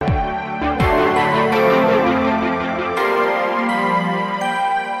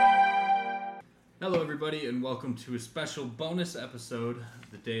everybody, and welcome to a special bonus episode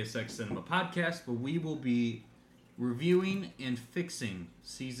of the Deus Ex Cinema podcast, where we will be reviewing and fixing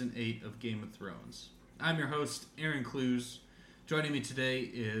Season 8 of Game of Thrones. I'm your host, Arron. Joining me today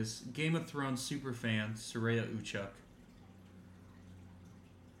is Game of Thrones superfan, Sureyya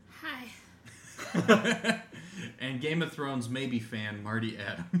Hi. and Game of Thrones maybe fan, Marty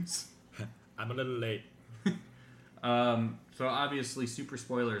Adams. I'm a little late. So obviously super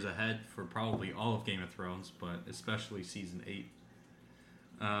spoilers ahead for probably all of Game of Thrones, but especially Season 8.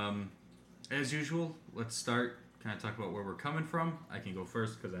 As usual, let's start, kind of talk about where we're coming from. I can go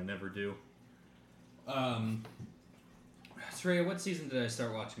first because I never do. Sureyya, what season did I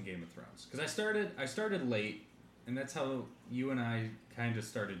start watching Game of Thrones? Because I started late, and that's how you and I kind of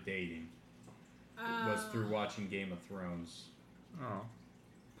started dating. Was through watching Game of Thrones. Oh.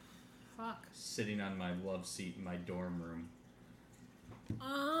 Fuck. Sitting on my love seat in my dorm room.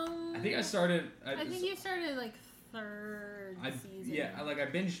 I think I started... I think you started like third season. Yeah, I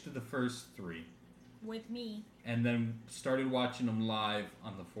binged the first 3. With me. And then started watching them live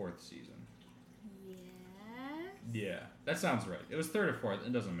on the 4th season. Yes? Yeah, that sounds right. It was 3rd or 4th,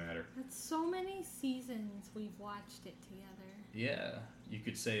 it doesn't matter. That's so many seasons we've watched it together. Yeah, you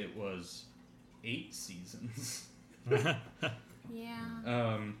could say it was 8 seasons. Yeah.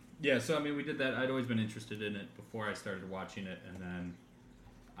 Yeah, so I mean, we did that. I'd always been interested in it before I started watching it, and then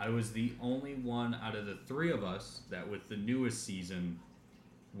I was the only one out of the 3 of us that, with the newest season,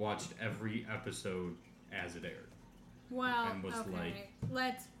 watched every episode as it aired. Well, and was okay.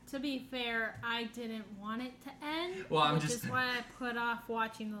 To be fair, I didn't want it to end, well, which is why I put off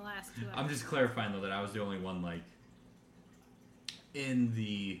watching the last 2 episodes. I'm just clarifying, though, that I was the only one, in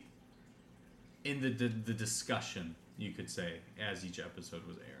the discussion, you could say, as each episode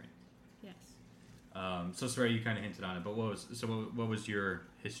was airing. Yes. So sorry, you kind of hinted on it, but what was your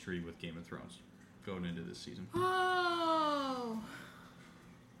history with Game of Thrones going into this season? Oh,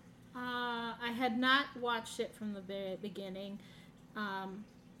 I had not watched it from the very beginning.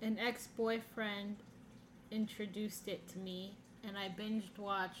 An ex-boyfriend introduced it to me, and I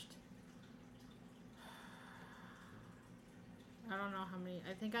watched. I don't know how many.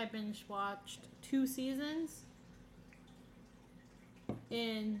 I think I watched 2 seasons.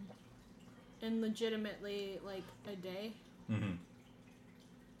 In legitimately a day. Mm-hmm.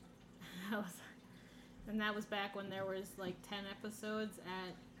 That was back when there was 10 episodes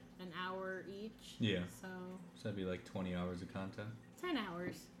at an hour each. Yeah. So that'd be 20 hours of content. 10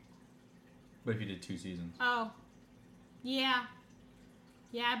 hours. But if you did 2 seasons. Oh. Yeah.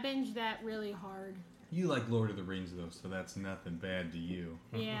 Yeah, I binged that really hard. You like Lord of the Rings though, so that's nothing bad to you.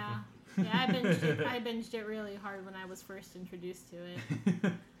 Yeah. Yeah, I binged it really hard when I was first introduced to it.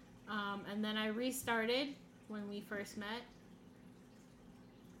 And then I restarted when we first met.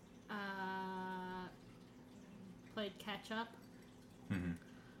 Played catch up. Mm-hmm.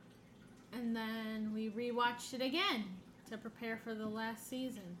 And then we rewatched it again to prepare for the last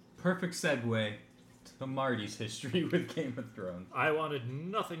season. Perfect segue to Marty's history with Game of Thrones. I wanted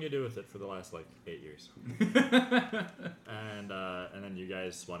nothing to do with it for the last 8 years. And then you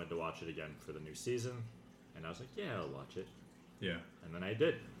guys wanted to watch it again for the new season, and I was like, yeah, I'll watch it. Yeah. And then I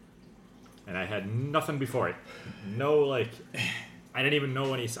did. And I had nothing before it. No, I didn't even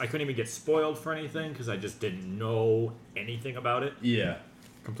know I couldn't even get spoiled for anything because I just didn't know anything about it. Yeah.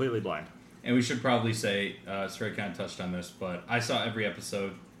 Completely blind. And we should probably say, Sureyya kind of touched on this, but I saw every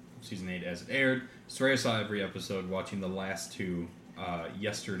episode, Season 8, as it aired. Sureyya saw every episode, watching the last 2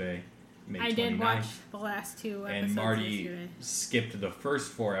 yesterday, May 29th. I did watch the last 2 episodes and Marty yesterday. skipped the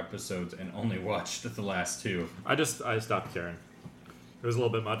first 4 episodes and only watched the last 2. I stopped caring. It was a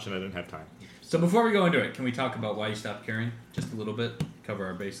little bit much and I didn't have time. So before we go into it, can we talk about why you stopped caring? Just a little bit? Cover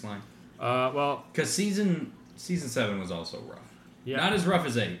our baseline? Well... Because season 7 was also rough. Yeah. Not as rough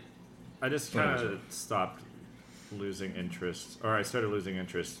as 8. I just kind of stopped losing interest. Or I started losing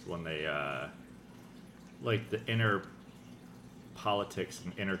interest when they... the inner politics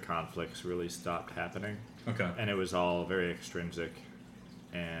and inner conflicts really stopped happening. Okay. And it was all very extrinsic.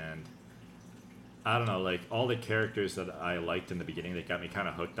 And... I don't know, all the characters that I liked in the beginning, they got me kind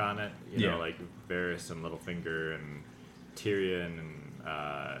of hooked on it. You know, Varys and Littlefinger and Tyrion and,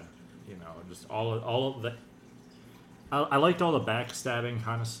 just all of the... I liked all the backstabbing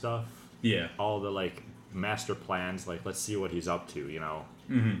kind of stuff. Yeah. All the, master plans, let's see what he's up to,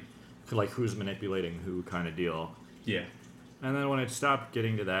 Mm-hmm. Who's manipulating who kind of deal. Yeah. And then when it stopped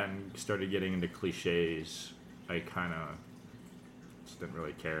getting to that and started getting into cliches, I kind of just didn't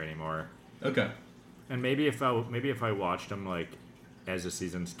really care anymore. Okay. And maybe if I watched them as the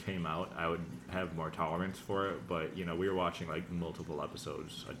seasons came out, I would have more tolerance for it. But we were watching multiple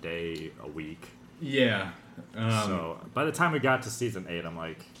episodes a day, a week. Yeah. So by the time we got to season 8, I'm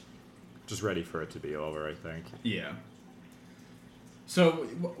like, just ready for it to be over, I think. Yeah. So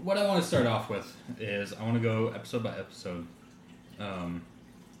what I want to start off with is I want to go episode by episode.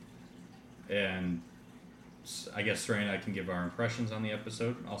 And I guess Sureyya and I can give our impressions on the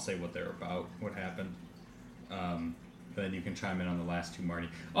episode. I'll say what they're about, what happened. Then you can chime in on the last two, Marty.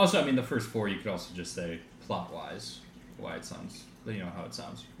 Also, I mean, the first 4 you could also just say plot-wise why it sounds, how it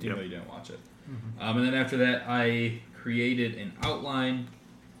sounds, even though you didn't watch it. Mm-hmm. And then after that, I created an outline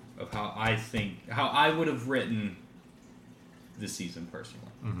of how I would have written this season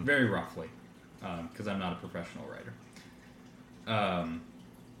personally, very roughly, because I'm not a professional writer.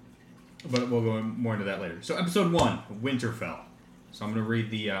 But we'll go more into that later. So episode 1, Winterfell. So I'm going to read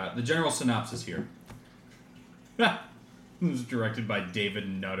the general synopsis here. It was directed by David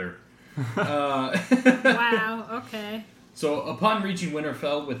Nutter. Wow, okay. So upon reaching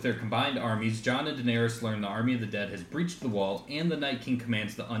Winterfell with their combined armies, Jon and Daenerys learn the army of the dead has breached the wall, and the Night King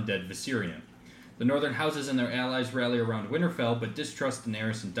commands the undead Viserion. The northern houses and their allies rally around Winterfell, but distrust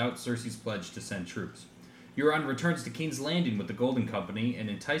Daenerys and doubt Cersei's pledge to send troops. Euron returns to King's Landing with the Golden Company and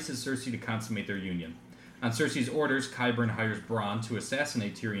entices Cersei to consummate their union. On Cersei's orders, Qyburn hires Bronn to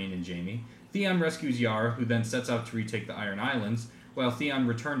assassinate Tyrion and Jaime. Theon rescues Yara, who then sets out to retake the Iron Islands, while Theon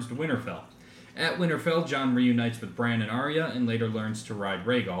returns to Winterfell. At Winterfell, Jon reunites with Bran and Arya and later learns to ride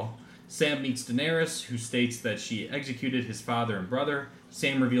Rhaegal. Sam meets Daenerys, who states that she executed his father and brother.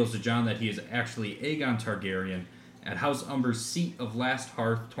 Sam reveals to Jon that he is actually Aegon Targaryen. At House Umber's seat of Last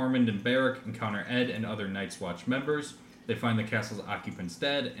Hearth, Tormund and Beric encounter Ed and other Night's Watch members. They find the castle's occupants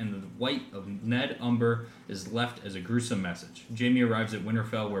dead, and the wight of Ned Umber is left as a gruesome message. Jaime arrives at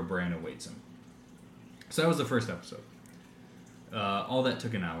Winterfell, where Bran awaits him. So that was the first episode. All that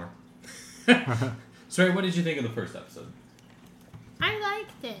took an hour. Sorry, what did you think of the first episode? I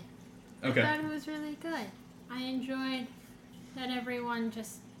liked it. Okay. I thought it was really good. I enjoyed that everyone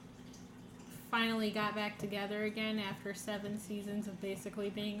just finally got back together again after 7 seasons of basically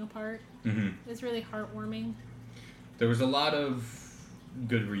being apart. Mm-hmm. It was really heartwarming. There was a lot of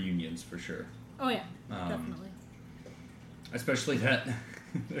good reunions for sure. Oh yeah, definitely. Especially that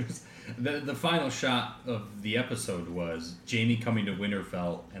the final shot of the episode was Jaime coming to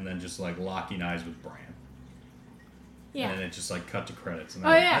Winterfell and then just like locking eyes with Bran. Yeah. And then it just like cut to credits. And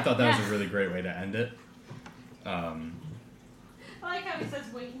I thought that was a really great way to end it. I like how he says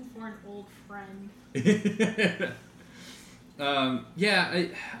waiting for an old friend. I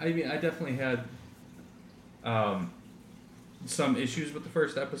mean, I definitely had some issues with the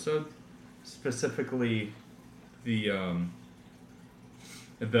first episode, specifically the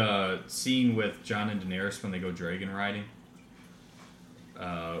scene with Jon and Daenerys when they go dragon riding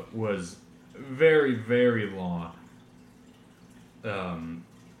was very, very long. And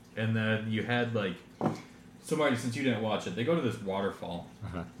then you had like, so Marty, since you didn't watch it, they go to this waterfall.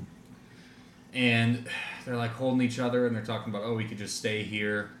 Uh-huh. And they're like holding each other and they're talking about, oh, we could just stay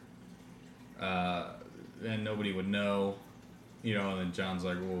here. And nobody would know. And then Jon's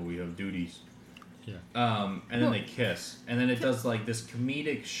like, well, we have duties. Yeah. And then they kiss. And then it does like this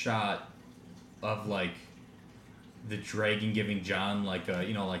comedic shot of like the dragon giving Jon like a,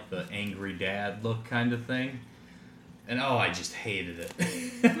 like the angry dad look kind of thing. And I just hated it.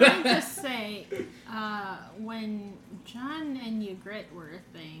 Can I just say, when Jon and Ygritte were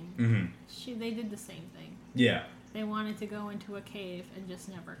a thing, they did the same thing. Yeah. They wanted to go into a cave and just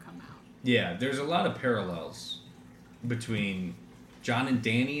never come out. Yeah, there's a lot of parallels between Jon and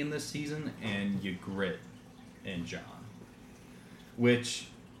Dany in this season and Ygritte and Jon. Which,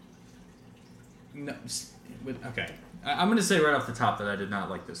 okay, I'm going to say right off the top that I did not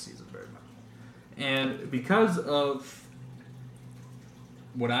like this season very much. And because of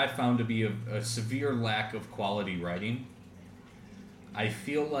what I found to be a severe lack of quality writing, I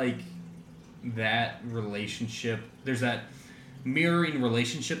feel like that relationship, there's that mirroring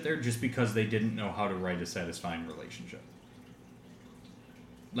relationship there just because they didn't know how to write a satisfying relationship.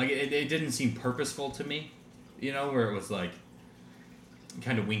 Like, it didn't seem purposeful to me, where it was like,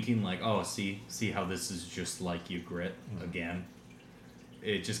 kind of winking like, oh, see how this is just like Ygritte again.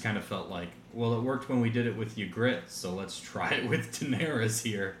 It just kind of felt like, well, it worked when we did it with Ygritte, so let's try it with Daenerys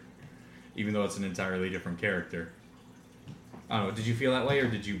here, even though it's an entirely different character. I don't know. Did you feel that way, or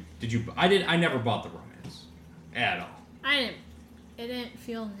did you? I never bought the romance at all. I didn't. It didn't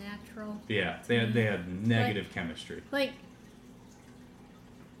feel natural. Yeah, they had negative chemistry. Like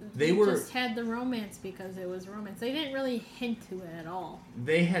they just had the romance because it was romance. They didn't really hint to it at all.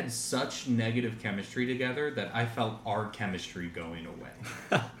 They had such negative chemistry together that I felt our chemistry going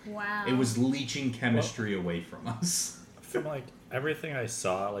away. Wow. It was leaching chemistry away from us. from like everything I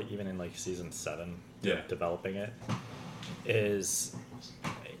saw, like even in like season 7, developing it, is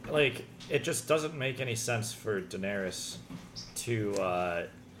like it just doesn't make any sense for Daenerys to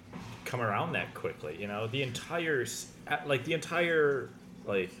come around that quickly. You know, the entire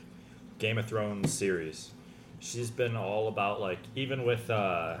Game of Thrones series, she's been all about like, even with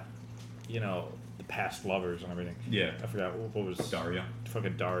you know, the past lovers and everything. Yeah, I forgot what was Dario.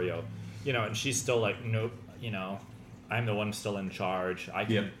 Fucking Dario. You know, and she's still like, nope. You know, I'm the one still in charge. I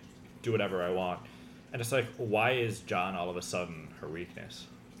can do whatever I want. And it's like, why is Jon all of a sudden her weakness?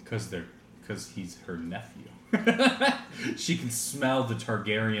 Because he's her nephew. She can smell the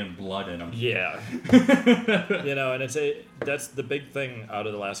Targaryen blood in him. Yeah. You know, and that's the big thing out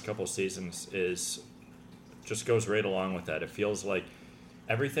of the last couple of seasons is just goes right along with that. It feels like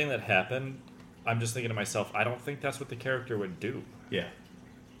everything that happened, I'm just thinking to myself, I don't think that's what the character would do. Yeah.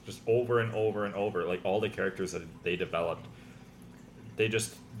 Just over and over and over. Like all the characters that they developed, they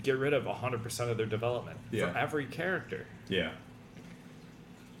just get rid of 100% of their development for every character. Yeah.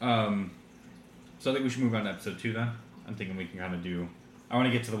 So I think we should move on to episode 2 then. I'm thinking we can kind of do... I want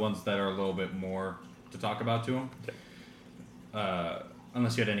to get to the ones that are a little bit more to talk about to them. Okay.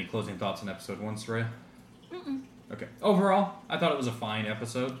 Unless you had any closing thoughts on episode 1, Sureyya? Mm-mm. Okay. Overall, I thought it was a fine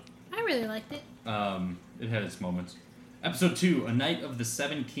episode. I really liked it. It had its moments. Episode 2, A Night of the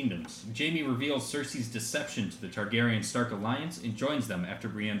Seven Kingdoms. Jaime reveals Cersei's deception to the Targaryen-Stark alliance and joins them after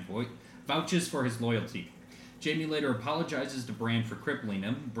Brienne vouches for his loyalty. Jaime later apologizes to Bran for crippling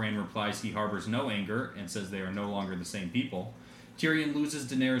him. Bran replies he harbors no anger and says they are no longer the same people. Tyrion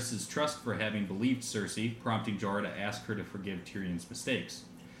loses Daenerys' trust for having believed Cersei, prompting Jorah to ask her to forgive Tyrion's mistakes.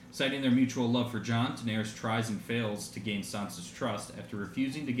 Citing their mutual love for Jon, Daenerys tries and fails to gain Sansa's trust after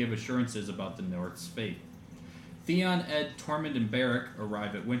refusing to give assurances about the North's fate. Theon, Ed, Tormund, and Beric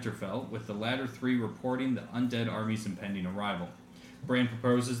arrive at Winterfell, with the latter three reporting the undead army's impending arrival. Bran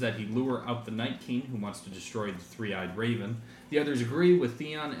proposes that he lure out the Night King, who wants to destroy the three-eyed raven. The others agree, with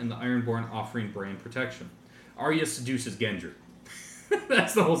Theon and the Ironborn offering Bran protection. Arya seduces Gendry.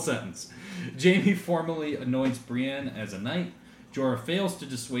 That's the whole sentence. Jaime formally anoints Brienne as a knight. Jorah fails to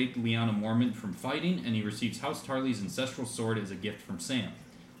dissuade Lyanna Mormont from fighting, and he receives House Tarly's ancestral sword as a gift from Sam.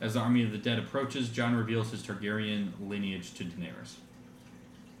 As the army of the dead approaches, Jon reveals his Targaryen lineage to Daenerys.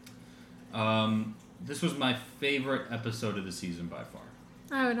 This was my favorite episode of the season by far.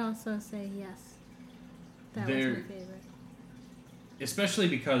 I would also say yes. That was my favorite. Especially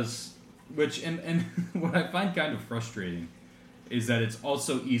because, and what I find kind of frustrating is that it's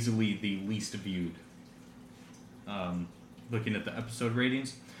also easily the least viewed. Looking at the episode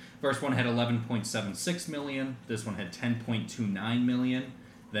ratings. First one had 11.76 million. This one had 10.29 million.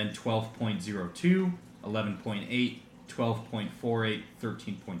 Then 12.02, 11.8, 12.48,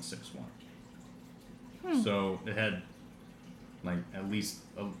 13.61. So it had like at least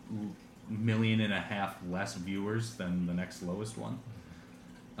a million and a half less viewers than the next lowest one.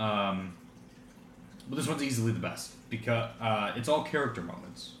 But this one's easily the best because it's all character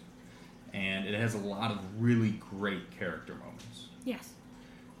moments. And it has a lot of really great character moments. Yes.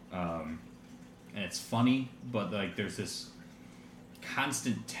 And it's funny, but like there's this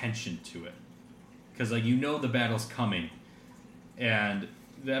constant tension to it. Because like you know the battle's coming. And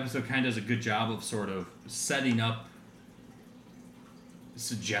the episode kind of does a good job of sort of setting up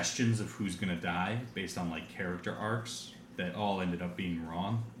suggestions of who's going to die based on like character arcs that all ended up being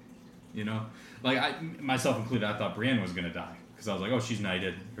wrong. You know? Like I myself included, I thought Brienne was going to die. Because I was like, oh, she's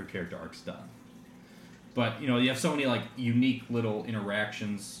knighted, her character arc's done. But, you know, you have so many, like, unique little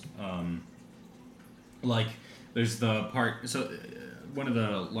interactions. Like, there's the part... So, one of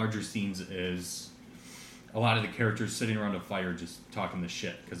the larger scenes is a lot of the characters sitting around a fire just talking the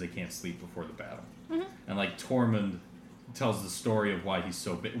shit because they can't sleep before the battle. Mm-hmm. And, like, Tormund tells the story of why he's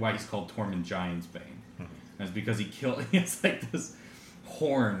why he's called Tormund Giantsbane. Mm-hmm. And it's because it's like this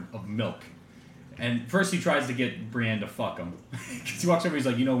horn of milk. And first he tries to get Brienne to fuck him. Because he walks over, he's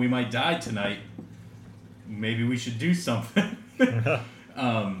like, you know, we might die tonight. Maybe we should do something. But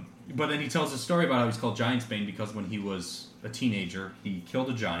then he tells a story about how he's called Giantsbane because when he was a teenager, he killed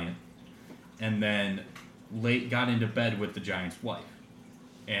a giant and then got into bed with the giant's wife.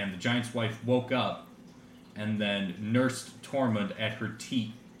 And the giant's wife woke up and then nursed Tormund at her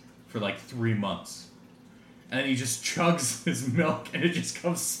teat for like 3 months. And he just chugs his milk and it just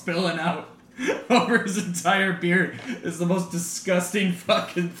comes spilling out over his entire beard. It's the most disgusting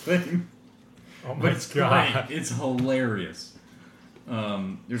fucking thing. Oh my but it's God. great. It's hilarious.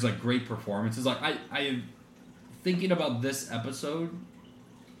 There's like great performances. Like I thinking about this episode,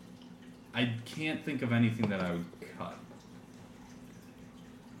 I can't think of anything that I would cut.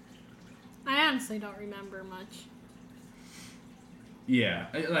 I honestly don't remember much. Yeah,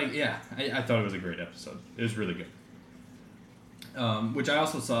 I thought it was a great episode. It was really good. Which I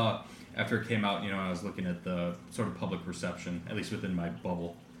also saw after it came out. I was looking at the sort of public reception, at least within my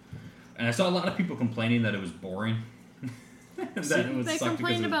bubble, and I saw a lot of people complaining that it was boring. They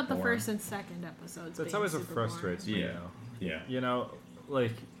complained about the first and second episodes. That's always what frustrates me. Yeah.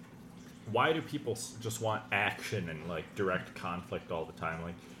 Like, why do people just want action and direct conflict all the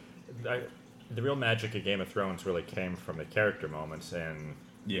time? The real magic of Game of Thrones really came from the character moments and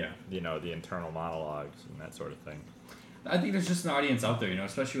the internal monologues and that sort of thing. I think there's just an audience out there,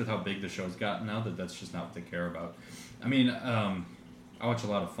 especially with how big the show's gotten now, that's just not what they care about. I mean, I watch a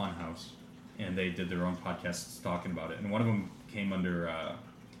lot of Funhouse, and they did their own podcasts talking about it, and one of them came under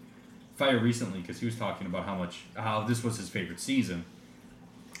fire recently because he was talking about how this was his favorite season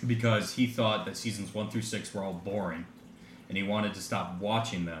because he thought that seasons 1 through 6 were all boring, and he wanted to stop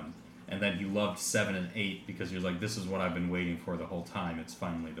watching them. And then he loved 7 and 8 because he was like, this is what I've been waiting for the whole time. It's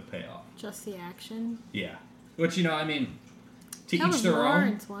finally the payoff. Just the action? Yeah. Which, I mean, to that each their own.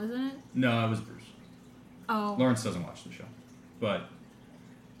 Lawrence, wasn't it? No, it was Bruce. Oh. Lawrence doesn't watch the show. But,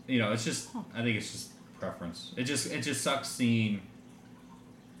 it's just, I think it's just preference. It just sucks seeing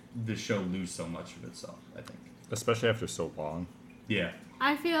the show lose so much of itself, I think. Especially after so long. Yeah.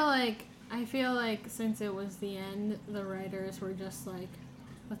 I feel like since it was the end, the writers were just like,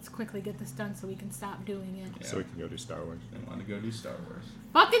 let's quickly get this done so we can stop doing it. Yeah. So we can go do Star Wars. They want to go do Star Wars.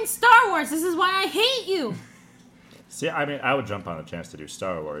 Fucking Star Wars! This is why I hate you! See, I mean, I would jump on a chance to do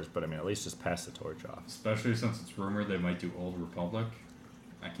Star Wars, but I mean, at least just pass the torch off. Especially since it's rumored they might do Old Republic.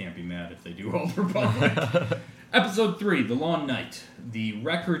 I can't be mad if they do Old Republic. Episode 3, The Long Night. The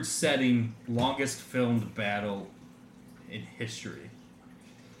record-setting, longest filmed battle in history.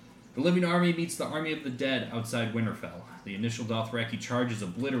 The living army meets the army of the dead outside Winterfell. The initial Dothraki charge is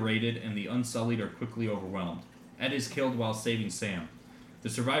obliterated, and the Unsullied are quickly overwhelmed. Ed is killed while saving Sam. The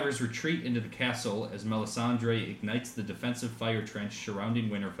survivors retreat into the castle as Melisandre ignites the defensive fire trench surrounding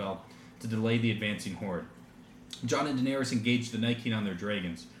Winterfell to delay the advancing horde. Jon and Daenerys engage the Night King on their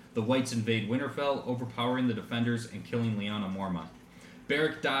dragons. The Whites invade Winterfell, overpowering the defenders and killing Lyanna Mormont.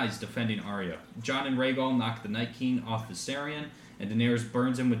 Beric dies defending Arya. Jon and Rhaegal knock the Night King off the Viserion, and Daenerys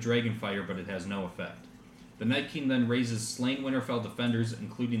burns him with dragon fire, but it has no effect. The Night King then raises slain Winterfell defenders,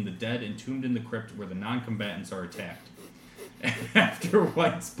 including the dead entombed in the crypt where the non-combatants are attacked. After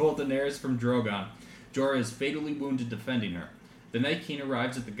Whites pull Daenerys from Drogon, Jorah is fatally wounded defending her. The Night King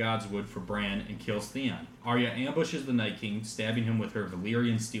arrives at the Godswood for Bran and kills Theon. Arya ambushes the Night King, stabbing him with her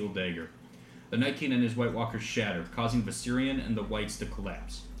Valyrian steel dagger. The Night King and his White Walkers shatter, causing Viserion and the Whites to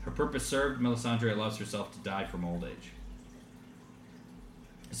collapse. Her purpose served, Melisandre allows herself to die from old age.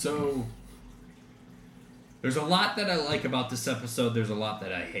 So, there's a lot that I like about this episode. There's a lot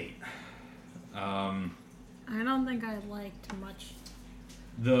that I hate. I don't think I liked much.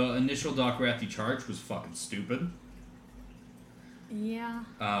 The initial Dothraki charge was fucking stupid. Yeah.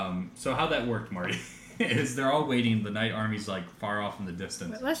 So how that worked, Marty, is they're all waiting. The Night Army's far off in the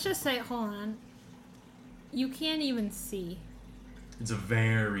distance. But let's just say, hold on. You can't even see. It's a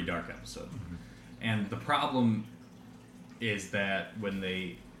very dark episode. Mm-hmm. And the problem is that when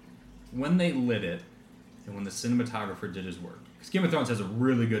they lit it, and when the cinematographer did his work, because Game of Thrones has a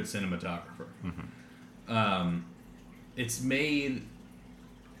really good cinematographer. Mm-hmm. It's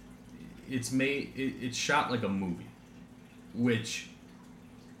shot like a movie, which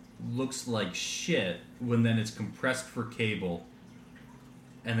looks like shit when then it's compressed for cable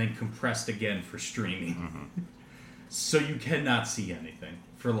and then compressed again for streaming. Mm-hmm. So you cannot see anything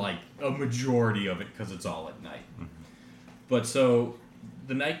for a majority of it because it's all at night. Mm-hmm. But so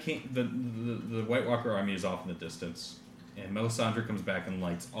the Night King, the White Walker army is off in the distance, and Melisandre comes back and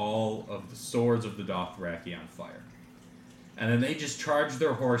lights all of the swords of the Dothraki on fire. And then they just charge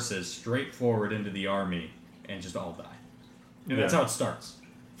their horses straight forward into the army and just all die. And that's how it starts.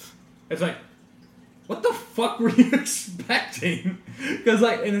 It's like, what the fuck were you expecting? Because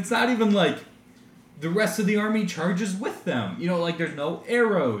and it's not even the rest of the army charges with them. There's no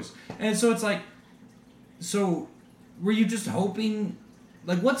arrows. And so it's so were you just hoping,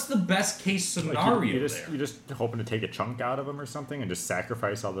 what's the best case scenario you're there? You're just hoping to take a chunk out of them or something and just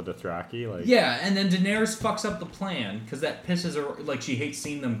sacrifice all the Dothraki? Yeah, and then Daenerys fucks up the plan because that pisses her, she hates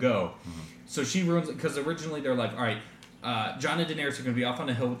seeing them go. Mm-hmm. So she ruins it, because originally they're like, all right, Jon and Daenerys are going to be off on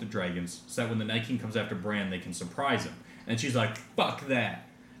a hill with the dragons, so that when the Night King comes after Bran, they can surprise him. And she's like, fuck that.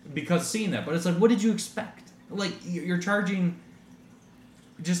 Because seeing that. But it's what did you expect? You're charging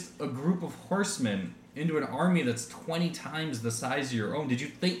just a group of horsemen into an army that's 20 times the size of your own. Did you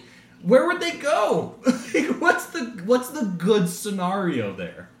think... Where would they go? What's the good scenario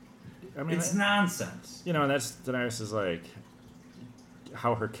there? I mean, it's nonsense. And that's... Daenerys is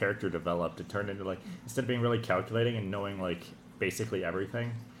how her character developed. It turned into, like, instead of being really calculating and knowing, like, basically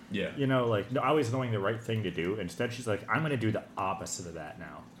everything. Yeah. You know, like, always knowing the right thing to do. Instead, she's like, I'm going to do the opposite of that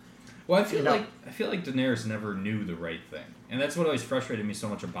now. Well, I feel like Daenerys never knew the right thing, and that's what always frustrated me so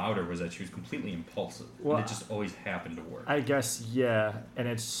much about her, was that she was completely impulsive. Well, and it just always happened to work. I guess, yeah, and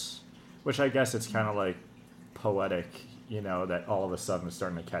which I guess it's kind of like poetic, you know, that all of a sudden it's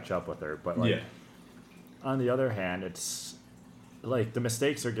starting to catch up with her. But like, on the other hand, it's like the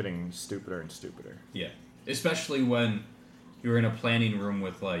mistakes are getting stupider and stupider. Yeah, especially when you're in a planning room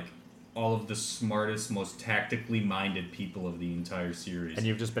with like all of the smartest, most tactically minded people of the entire series. And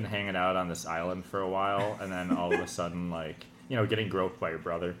you've just been hanging out on this island for a while, and then all of a sudden, like, you know, getting groped by your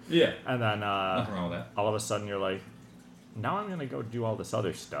brother. Yeah. And then nothing wrong with that. All of a sudden you're like, now I'm going to go do all this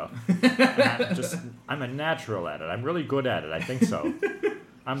other stuff. And I'm a natural at it. I'm really good at it. I think so.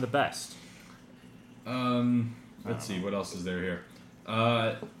 I'm the best. Let's see. What else is there here?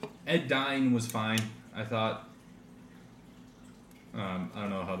 Ed dying was fine, I thought. I don't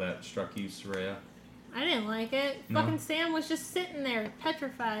know how that struck you, Sureyya. I didn't like it. No? Fucking Sam was just sitting there,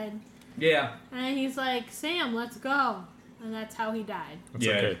 petrified. Yeah. And he's like, Sam, let's go. And that's how he died. That's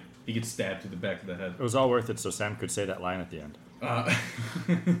okay. He gets stabbed through the back of the head. It was all worth it so Sam could say that line at the end.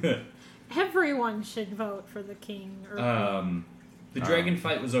 Everyone should vote for the king. Or the dragon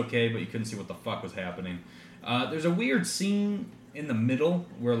fight was okay, but you couldn't see what the fuck was happening. There's a weird scene in the middle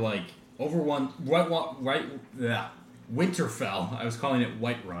where, like, Winterfell. I was calling it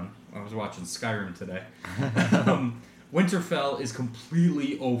Whiterun. I was watching Skyrim today. Winterfell is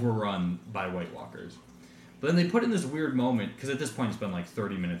completely overrun by White Walkers. But then they put in this weird moment, because at this point it's been like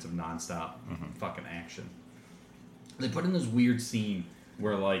 30 minutes of nonstop fucking action. They put in this weird scene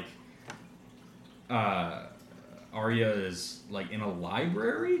where, like, Arya is, like, in a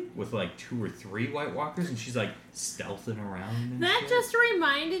library with, like, 2 or 3 White Walkers, and she's, like, stealthing around. That shit. Just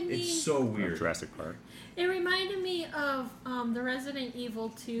reminded me... It's so weird. Jurassic Park. It reminded me of the Resident Evil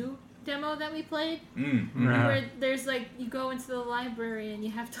 2 demo that we played. Where there's, like, you go into the library and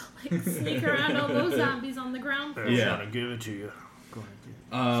you have to, like, sneak around all those zombies on the ground floor. Yeah. I'm gonna give it to you. Go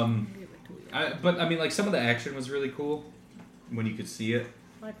ahead. But, I mean, like, some of the action was really cool when you could see it.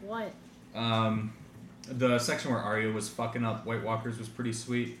 Like what? The section where Arya was fucking up White Walkers was pretty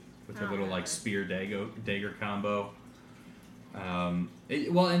sweet with her little, like, spear dagger combo. And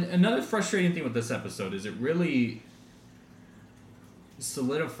another frustrating thing with this episode is it really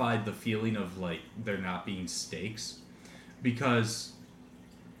solidified the feeling of, like, there not being stakes. Because,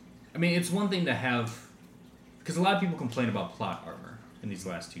 I mean, it's one thing to have... Because a lot of people complain about plot armor in these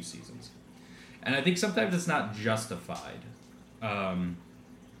last 2 seasons. And I think sometimes it's not justified.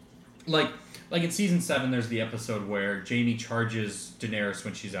 Like in season 7, there's the episode where Jaime charges Daenerys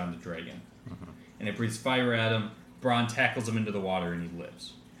when she's on the dragon. And it breathes fire at him. Bronn tackles him into the water and he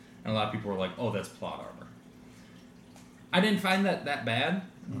lives. And a lot of people were like, oh, that's plot armor. I didn't find that bad,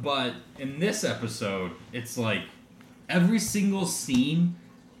 but in this episode, it's like every single scene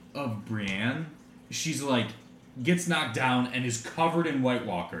of Brienne, she's like, gets knocked down and is covered in White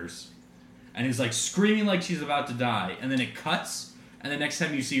Walkers. And is like screaming like she's about to die. And then it cuts, and the next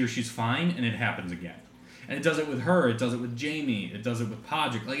time you see her, she's fine, and it happens again. And it does it with her, it does it with Jaime, it does it with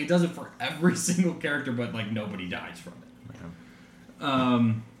Podrick. Like, it does it for every single character, but, like, nobody dies from it.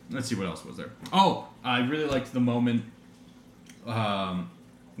 Yeah. Let's see, what else was there? Oh, I really liked the moment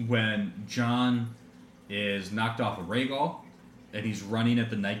when Jon is knocked off a Rhaegal, and he's running at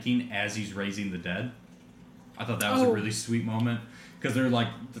the Night King as he's raising the dead. I thought that was a really sweet moment, because they're, like,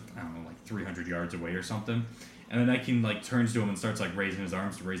 I don't know, like 300 yards away or something. And the Night King, like, turns to him and starts, like, raising his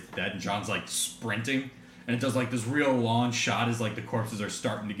arms to raise the dead, and Jon's, like, sprinting. And it does, like, this real long shot as, like, the corpses are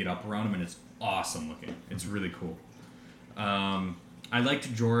starting to get up around him, and it's awesome looking. It's really cool. I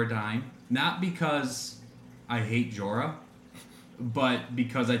liked Jorah dying. Not because I hate Jorah, but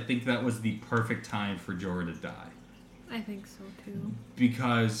because I think that was the perfect time for Jorah to die. I think so, too.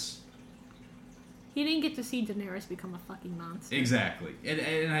 Because... he didn't get to see Daenerys become a fucking monster. Exactly.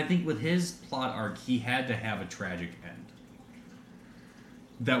 And I think with his plot arc, he had to have a tragic end.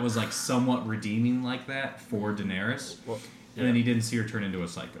 That was, like, somewhat redeeming like that for Daenerys. Well, yeah. And then he didn't see her turn into a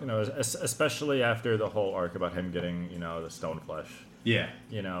psycho. You know, especially after the whole arc about him getting, you know, the stone flesh. Yeah.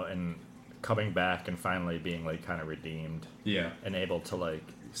 You know, and coming back and finally being, like, kind of redeemed. Yeah. And able to, like,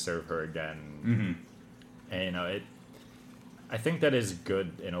 serve her again. Mm-hmm. And, you know, I think that is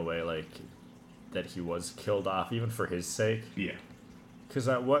good in a way, like, that he was killed off, even for his sake. Yeah. Because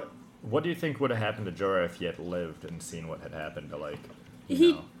what do you think would have happened to Jorah if he had lived and seen what had happened to, like...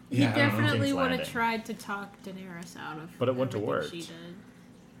 He definitely would have tried to talk Daenerys out of. But it wouldn't have worked. She did.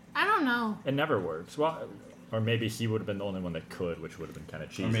 I don't know. It never works. Well, Or maybe he would have been the only one that could, which would have been kind of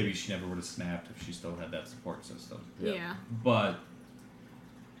cheesy. Or maybe she never would have snapped if she still had that support system. Yeah. But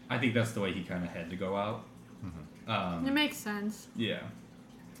I think that's the way he kind of had to go out. Mm-hmm. It makes sense. Yeah.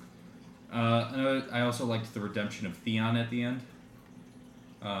 I also liked the redemption of Theon at the end.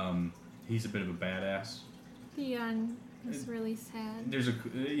 He's a bit of a badass. Theon is really sad. There's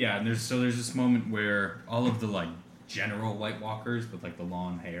this moment where all of the like general White Walkers with like the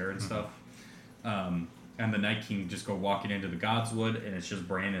long hair and stuff, and the Night King just go walking into the Godswood, and it's just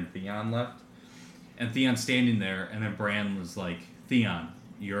Bran and Theon left, and Theon's standing there, and then Bran was like, "Theon,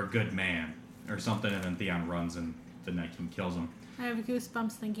 you're a good man," or something, and then Theon runs and the Night King kills him. I have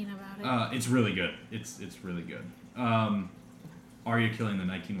goosebumps thinking about it. It's really good. It's really good. Arya killing the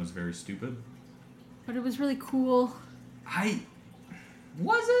Night King was very stupid. But it was really cool.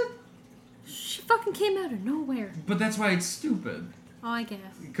 Was it? She fucking came out of nowhere. But that's why it's stupid. Oh, I guess.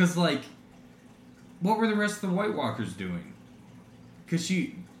 Because, like, what were the rest of the White Walkers doing? Because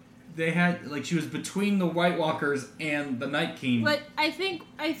she was between the White Walkers and the Night King. But I think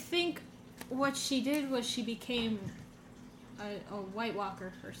what she did was she became a White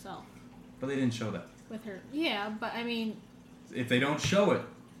Walker herself. But they didn't show that. With her. Yeah, but I mean... If they don't show it,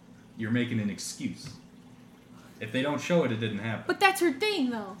 you're making an excuse. If they don't show it, it didn't happen. But that's her thing,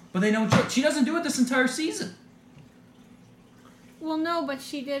 though. But they don't show... She doesn't do it this entire season. Well, no, but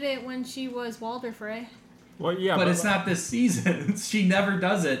she did it when she was Walder Frey. Well, yeah, but it's not this season. She never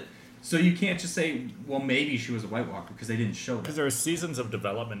does it. So you can't just say, well, maybe she was a White Walker, because they didn't show that. Because there were seasons of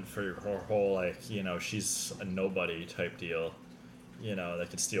development for her whole, like, you know, she's a nobody type deal, you know, that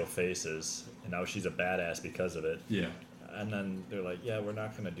could steal faces, and now she's a badass because of it. Yeah. And then they're like, yeah, we're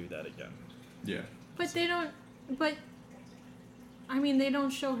not going to do that again. Yeah. But they don't, I mean, they don't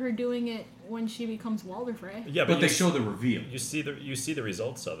show her doing it when she becomes Walder Frey. Yeah, but they show the reveal. You see the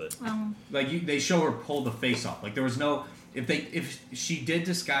results of it. They show her pull the face off. Like, there was no... If she did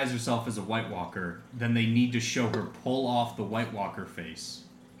disguise herself as a White Walker, then they need to show her pull off the White Walker face.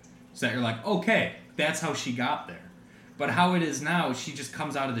 So that you're like, okay, that's how she got there. But how it is now, she just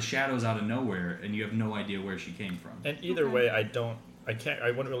comes out of the shadows out of nowhere, and you have no idea where she came from. And either way, I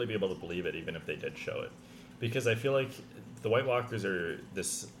wouldn't really be able to believe it even if they did show it. Because I feel like the White Walkers are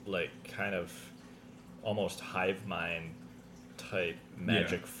this, like, kind of almost hive mind type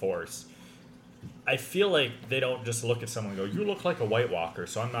magic force. I feel like they don't just look at someone and go, you look like a White Walker,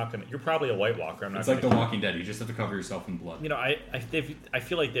 so I'm not going to... You're probably a White Walker. I'm not. It's like The Walking Dead. You just have to cover yourself in blood. You know, I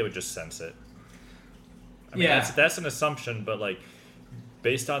feel like they would just sense it. I mean, that's an assumption, but, like,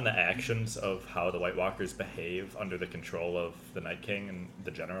 based on the actions of how the White Walkers behave under the control of the Night King and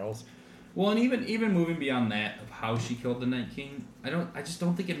the generals... Well, and even moving beyond that of how she killed the Night King, I just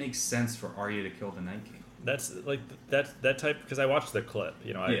don't think it makes sense for Arya to kill the Night King. That's, like, that type... Because I watched the clip,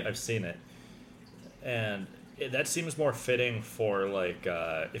 you know, I've seen it. And that seems more fitting for, like,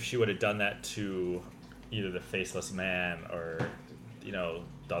 if she would have done that to either the Faceless Man or, you know,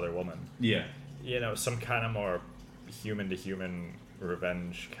 the other woman. Yeah. You know, some kind of more human-to-human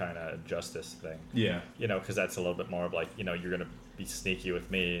revenge kind of justice thing. Yeah. You know, because that's a little bit more of, like, you know, you're going to be sneaky with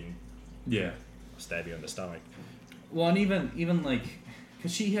me and stab you in the stomach. Well, and even like,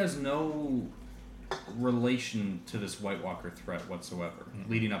 because she has no relation to this White Walker threat whatsoever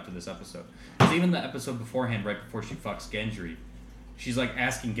leading up to this episode. Because even the episode beforehand, right before she fucks Gendry, she's like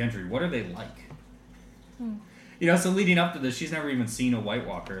asking Gendry, what are they like? You know, so leading up to this, she's never even seen a White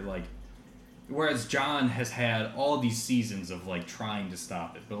Walker. Like, whereas Jon has had all these seasons of like trying to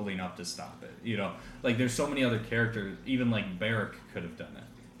stop it, building up to stop it. You know, like there's so many other characters, even like Beric could have done it.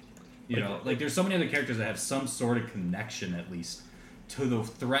 You know, like there's so many other characters that have some sort of connection at least to the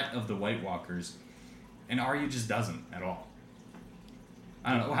threat of the White Walkers. And Arya just doesn't at all.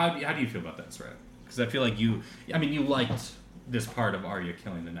 I don't know. How do you feel about that, Sureyya? Because I feel like you liked this part of Arya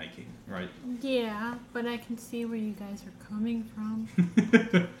killing the Night King, right? Yeah, but I can see where you guys are coming from.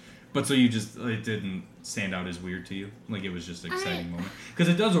 But so it didn't stand out as weird to you? Like it was just an exciting moment? Because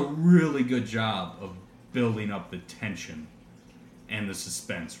it does a really good job of building up the tension and the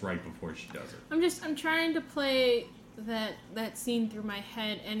suspense right before she does it. I'm trying to play that scene through my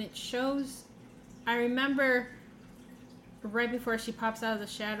head, and it shows... I remember right before she pops out of the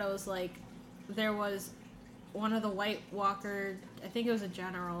shadows, like, there was one of the White Walker, I think it was a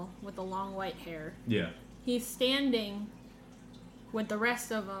general, with the long white hair. Yeah. He's standing with the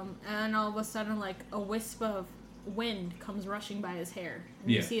rest of them, and then all of a sudden, like, a wisp of wind comes rushing by his hair.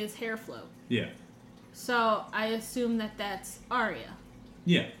 And you see his hair float. Yeah. So I assume that that's Arya.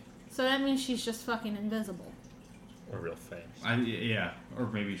 Yeah. So that means she's just fucking invisible. Or real famous. Or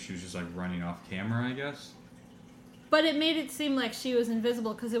maybe she was just like running off camera, I guess. But it made it seem like she was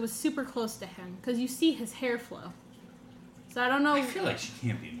invisible because it was super close to him. Because you see his hair flow. So I don't know. I feel like she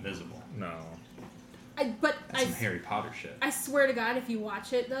can't be invisible. No. That's some Harry Potter shit. I swear to God, if you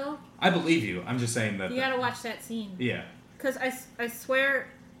watch it, though... I believe you. I'm just saying that... You gotta watch that scene. Yeah. Because I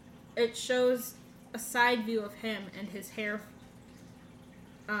swear it shows a side view of him and his hair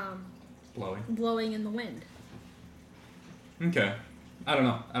blowing in the wind. Okay. I don't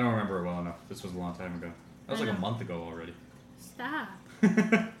know. I don't remember it well enough. This was a long time ago. That was like a month ago already. Stop.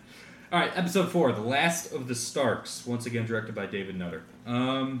 All right, episode 4, The Last of the Starks, once again directed by David Nutter.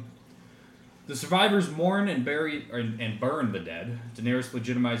 The survivors mourn and burn the dead. Daenerys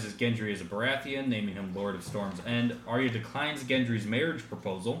legitimizes Gendry as a Baratheon, naming him Lord of Storm's End. Arya declines Gendry's marriage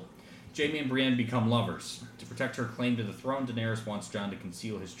proposal. Jaime and Brienne become lovers. To protect her claim to the throne, Daenerys wants Jon to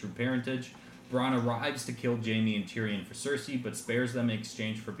conceal his true parentage. Bronn arrives to kill Jaime and Tyrion for Cersei, but spares them in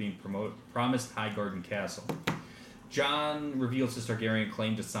exchange for being promised Highgarden Castle. Jon reveals his Targaryen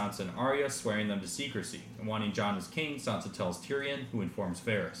claim to Sansa and Arya, swearing them to secrecy. And wanting Jon as king, Sansa tells Tyrion, who informs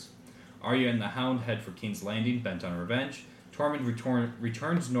Varys. Arya and the Hound head for King's Landing, bent on revenge. Tormund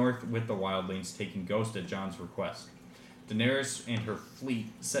returns north with the wildlings, taking Ghost at Jon's request. Daenerys and her fleet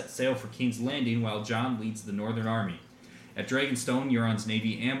set sail for King's Landing, while Jon leads the northern army. At Dragonstone, Euron's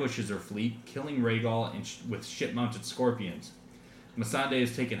navy ambushes her fleet, killing Rhaegal with ship-mounted scorpions. Missandei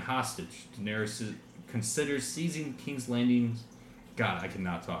is taken hostage. Daenerys considers seizing King's Landing... God, I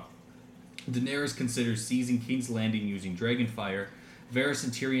cannot talk. Daenerys considers seizing King's Landing using Dragonfire. Varys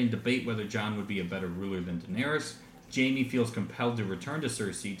and Tyrion debate whether Jon would be a better ruler than Daenerys. Jaime feels compelled to return to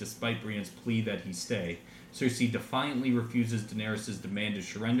Cersei, despite Brienne's plea that he stay. Cersei defiantly refuses Daenerys' demand to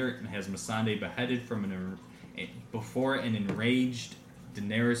surrender and has Missandei beheaded before an enraged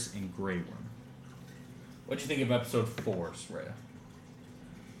Daenerys and Grey Worm. What do you think of episode 4, Sureyya?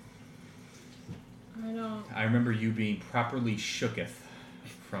 I remember you being properly shooketh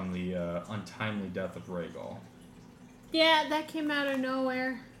from the untimely death of Rhaegal. Yeah, that came out of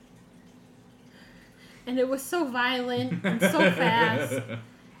nowhere. And it was so violent and so fast.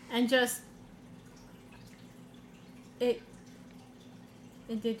 And just... It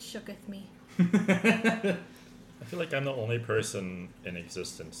did shooketh me. I feel like I'm the only person in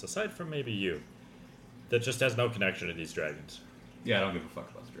existence, aside from maybe you, that just has no connection to these dragons. Yeah, I don't give a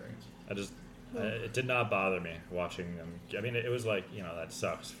fuck about the dragons. It did not bother me watching them. I mean, it was like, that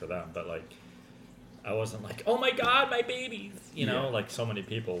sucks for them, but like, I wasn't like, oh my god, my babies, you know, like so many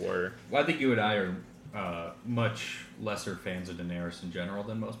people were. Well, I think you and I are much lesser fans of Daenerys in general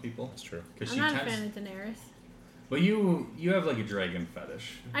than most people. That's true. I'm not a fan of Daenerys. Well, you have like a dragon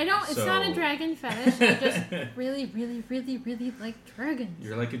fetish. I don't. It's not a dragon fetish. I just really, really, really, really like dragons.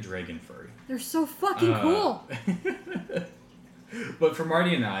 You're like a dragon furry. They're so fucking cool. But for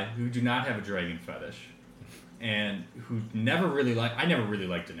Marty and I, who do not have a dragon fetish, and who I never really liked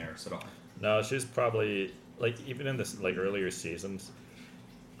Daenerys at all. No, she's probably like even in this like earlier seasons,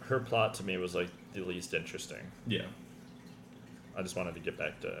 her plot to me was like the least interesting. Yeah. I just wanted to get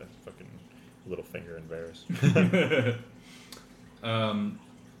back to fucking Littlefinger and Varys.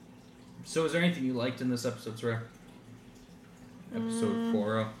 So is there anything you liked in this episode, Sarah? Episode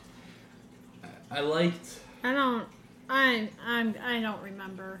 4. I don't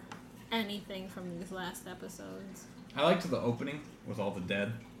remember anything from these last episodes. I liked the opening with all the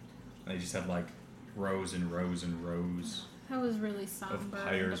dead. They just had like rows and rows and rows. That was really somber of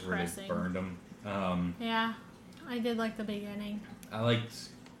pyres and where they burned them. Yeah, I did like the beginning. I liked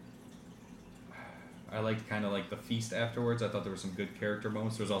kind of like the feast afterwards. I thought there were some good character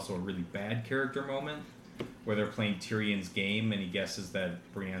moments. There was also a really bad character moment where they're playing Tyrion's game and he guesses that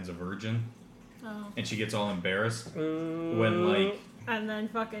Brienne's a virgin. Oh. And she gets all embarrassed when like... And then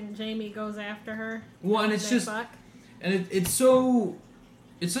fucking Jaime goes after her. Well, and it's just... Fuck. And it's so...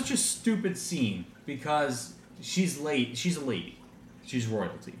 It's such a stupid scene because she's a lady. She's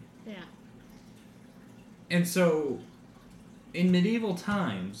royalty. Yeah. And so, in medieval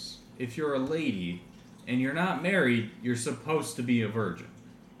times, if you're a lady and you're not married, you're supposed to be a virgin.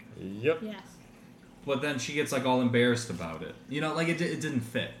 Yep. Yes. But then she gets like all embarrassed about it. You know, like it didn't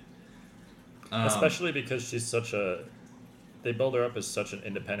fit. Especially because she's such a... They build her up as such an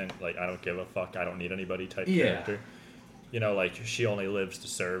independent, like, I don't give a fuck, I don't need anybody type character. You know, like, she only lives to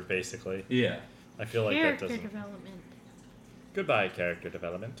serve, basically. Yeah. I feel like character that doesn't... development. Goodbye, character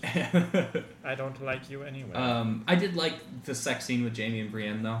development. I don't like you anyway. I did like the sex scene with Jaime and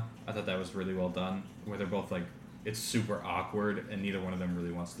Brienne, though. I thought that was really well done. Where they're both, like, it's super awkward, and neither one of them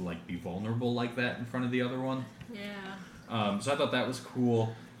really wants to, like, be vulnerable like that in front of the other one. Yeah. So I thought that was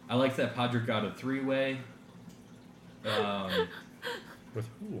cool. I liked that Podrick got a three-way. With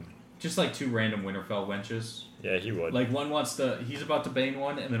who? Just like two random Winterfell wenches. Yeah, he would. Like, he's about to bane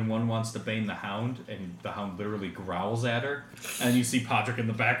one, and then one wants to bane the Hound, and the Hound literally growls at her. And you see Podrick in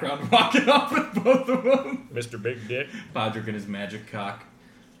the background walking up with both of them. Mr. Big Dick. Podrick and his magic cock.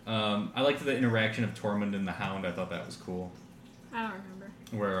 I liked the interaction of Tormund and the Hound. I thought that was cool. I don't remember.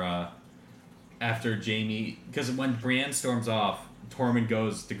 Where, after Jaime... Because when Brienne storms off, Tormund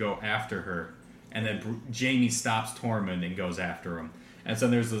goes to go after her, and then Jaime stops Tormund and goes after him. And so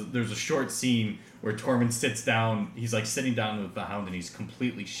there's a short scene where Tormund sits down. He's like sitting down with the Hound, and he's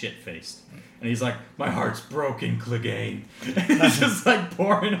completely shit-faced. And he's like, "My heart's broken, Clegane." And he's just like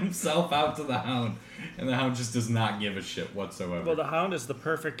pouring himself out to the Hound. And the Hound just does not give a shit whatsoever. Well, the Hound is the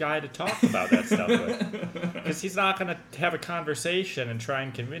perfect guy to talk about that stuff with. Because he's not going to have a conversation and try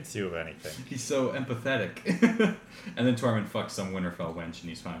and convince you of anything. He's so empathetic. And then Tormund fucks some Winterfell wench, and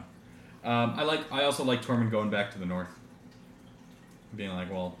he's fine. I also like Tormund going back to the north. Being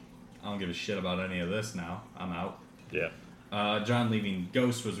like, well, I don't give a shit about any of this now. I'm out. Yeah. Jon leaving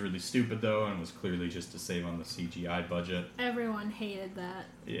Ghost was really stupid, though, and was clearly just to save on the CGI budget. Everyone hated that.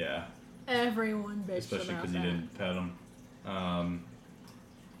 Yeah. Everyone bitched Especially about because that. he didn't pet him.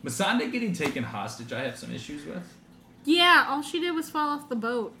 Missandei getting taken hostage, I have some issues with. Yeah, all she did was fall off the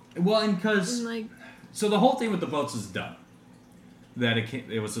boat. Well, and because... And, like... So the whole thing with the boats is done. That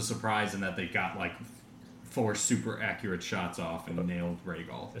it was a surprise and that they got, like, 4 super accurate shots off and nailed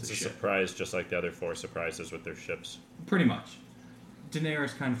Rhaegal. It's a surprise, just like the other 4 surprises with their ships. Pretty much.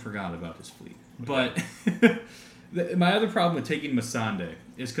 Daenerys kind of forgot about his fleet. But my other problem with taking Missandei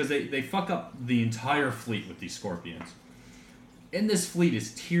is because they fuck up the entire fleet with these Scorpions. In this fleet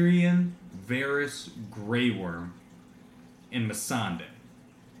is Tyrion, Varys, Grey Worm, and Missandei.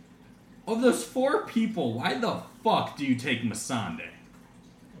 Of those 4 people, why the fuck do you take Missandei?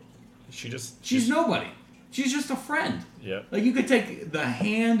 She's nobody. She's just a friend. Yeah. Like, you could take the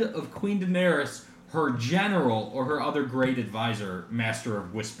hand of Queen Daenerys, her general, or her other great advisor, Master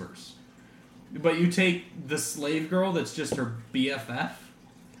of Whispers. But you take the slave girl that's just her BFF?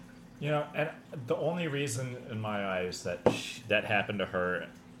 You know, and the only reason in my eyes that that happened to her,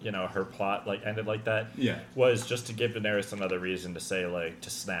 you know, her plot, like, ended like that, Yeah. was just to give Daenerys another reason to say, like, to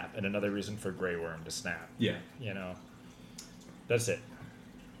snap, and another reason for Grey Worm to snap. Yeah. You know? That's it.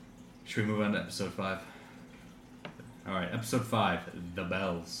 Should we move on to episode 5? Alright, episode 5, The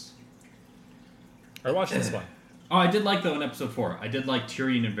Bells. I watched this one. Oh, I did like, though, in episode 4. I did like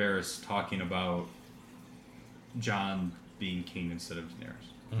Tyrion and Varys talking about Jon being king instead of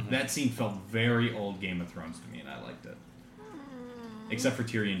Daenerys. Mm-hmm. That scene felt very old Game of Thrones to me, and I liked it. Except for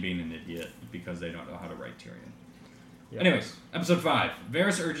Tyrion being an idiot, because they don't know how to write Tyrion. Yep. Anyways, episode 5.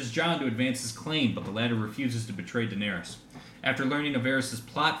 Varys urges Jon to advance his claim, but the latter refuses to betray Daenerys. After learning of Varys'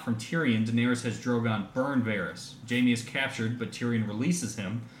 plot from Tyrion, Daenerys has Drogon burn Varys. Jaime is captured, but Tyrion releases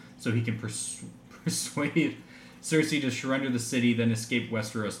him so he can persuade Cersei to surrender the city, then escape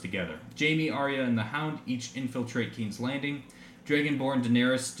Westeros together. Jaime, Arya, and the Hound each infiltrate King's Landing. Dragonborn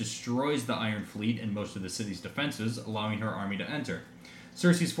Daenerys destroys the Iron Fleet and most of the city's defenses, allowing her army to enter.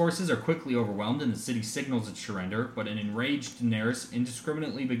 Cersei's forces are quickly overwhelmed and the city signals its surrender, but an enraged Daenerys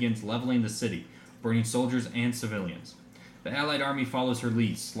indiscriminately begins leveling the city, burning soldiers and civilians. The allied army follows her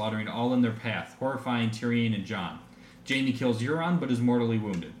lead, slaughtering all in their path, horrifying Tyrion and Jon. Jaime kills Euron, but is mortally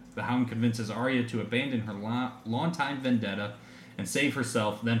wounded. The Hound convinces Arya to abandon her long-time vendetta and save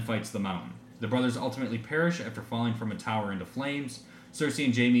herself, then fights the Mountain. The brothers ultimately perish after falling from a tower into flames. Cersei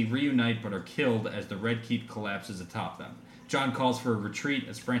and Jaime reunite but are killed as the Red Keep collapses atop them. Jon calls for a retreat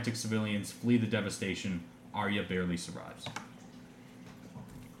as frantic civilians flee the devastation. Arya barely survives.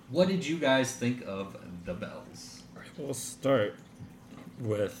 What did you guys think of The Bells? We'll start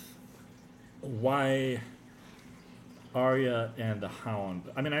with why Arya and the Hound...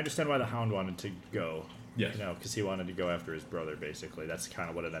 I mean, I understand why the Hound wanted to go. Yes. You know, because he wanted to go after his brother, basically. That's kind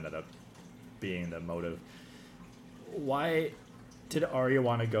of what it ended up being, the motive. Why did Arya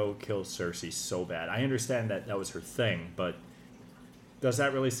want to go kill Cersei so bad? I understand that that was her thing, but does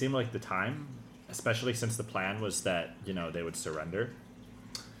that really seem like the time? Especially since the plan was that, you know, they would surrender?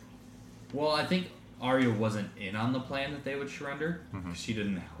 Well, I think Arya wasn't in on the plan that they would surrender. Mm-hmm. She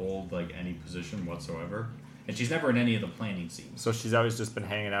didn't hold, like, any position whatsoever. And she's never in any of the planning scenes. So she's always just been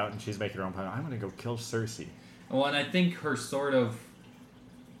hanging out and she's making her own plan. I'm going to go kill Cersei. Well, and I think her sort of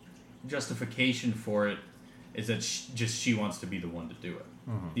justification for it is that she wants to be the one to do it.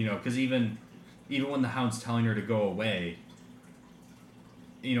 Mm-hmm. You know, because even when the Hound's telling her to go away,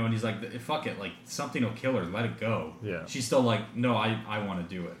 you know, and he's like, fuck it, like, something will kill her, let it go. Yeah. She's still like, no, I want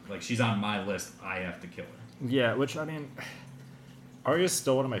to do it. Like, she's on my list, I have to kill her. Yeah, which, I mean, Arya's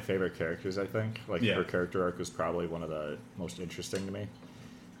still one of my favorite characters, I think. Like, her character arc was probably one of the most interesting to me.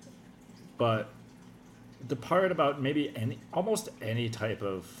 But the part about maybe almost any type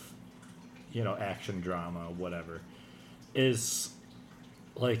of, action drama, whatever, is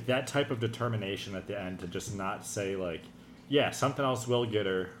like that type of determination at the end to just not say like, yeah, something else will get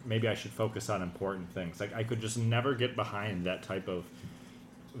her. Maybe I should focus on important things. Like I could just never get behind that type of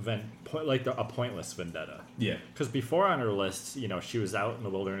a pointless vendetta. Yeah. Because before on her list, she was out in the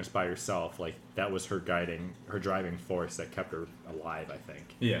wilderness by herself. Like that was her driving force that kept her alive, I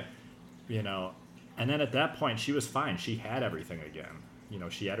think. Yeah. And then at that point, she was fine. She had everything again.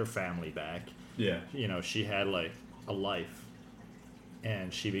 She had her family back. Yeah. She had like a life.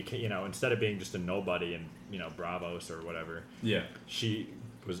 And she became, instead of being just a nobody in, Bravos or whatever. Yeah. She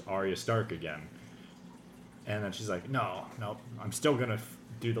was Arya Stark again. And then she's like, no, I'm still going to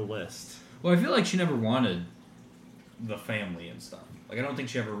do the list. Well, I feel like she never wanted the family and stuff. Like, I don't think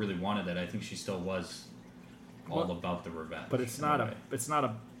she ever really wanted that. I think she still was all about the revenge. But it's not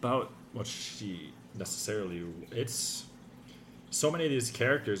about what she necessarily... It's... So many of these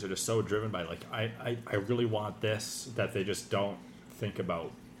characters are just so driven by, like, I really want this, that they just don't think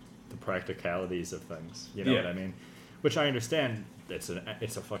about the practicalities of things. You know what I mean? Which I understand. It's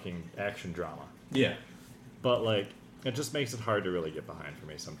a fucking action drama. Yeah. But, like, it just makes it hard to really get behind for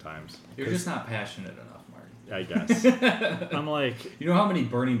me sometimes. You're just not passionate enough, Marty. I guess. I'm like... You know how many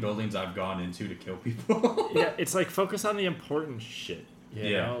burning buildings I've gone into to kill people? Yeah, it's like, focus on the important shit.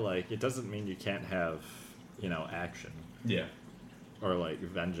 You know? Like, it doesn't mean you can't have, action. Yeah. Or, like,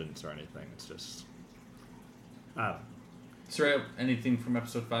 vengeance or anything. It's just... I don't know. Sureyya, anything from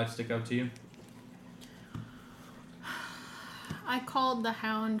episode 5 stick out to you? I called the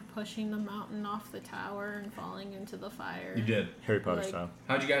Hound pushing the mountain off the tower and falling into the fire. You did. Harry Potter style.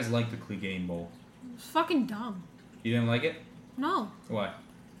 How'd you guys like the Clegane Bowl? It was fucking dumb. You didn't like it? No. Why?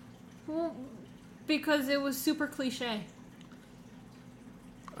 Well, because it was super cliche.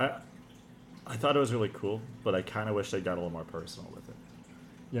 I thought it was really cool, but I kind of wish they got a little more personal with it.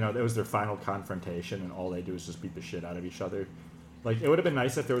 It was their final confrontation, and all they do is just beat the shit out of each other. Like, it would have been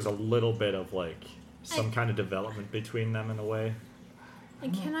nice if there was a little bit of, like, some kind of development between them in a way.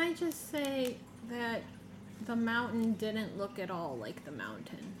 And can I just say that the mountain didn't look at all like the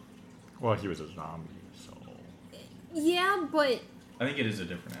mountain? Well, he was a zombie, so... Yeah, but... I think it is a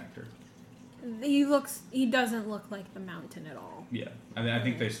different actor. He doesn't look like the mountain at all. Yeah. I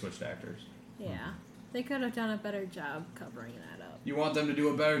think they switched actors. Yeah. They could have done a better job covering that up. You want them to do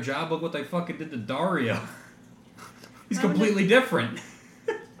a better job? Look what they fucking did to Dario. He's completely different.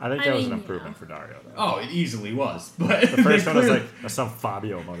 I think that was an improvement for Dario, though. Oh, it easily was. But the first one was like some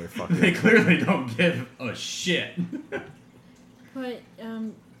Fabio motherfucker. They clearly don't give a shit. But,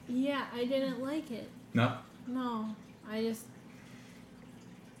 yeah, I didn't like it. No? No. I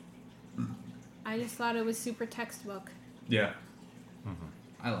just thought it was super textbook. Yeah. Mm-hmm.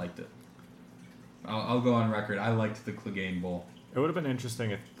 I liked it. I'll go on record. I liked the Clegane Bowl. It would have been interesting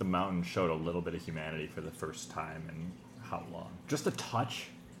if the mountain showed a little bit of humanity for the first time in how long? Just a touch,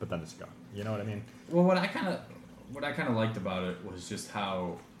 but then it's gone. You know what I mean? Well, what I kind of liked about it was just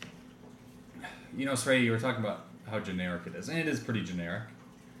how, Sureyya, you were talking about how generic it is, and it is pretty generic,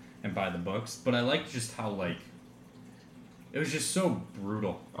 and by the books. But I liked just how it was just so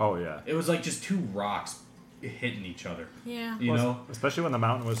brutal. Oh yeah. It was like just two rocks hitting each other. Yeah. You know? Especially when the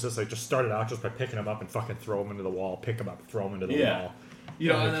mountain was just started out just by picking them up and fucking throw them into the wall, pick them up, throw them into the wall.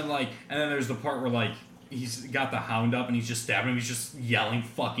 And then there's the part where he's got the Hound up and he's just stabbing him, he's just yelling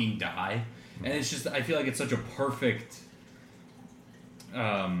fucking die. And it's just, I feel like it's such a perfect,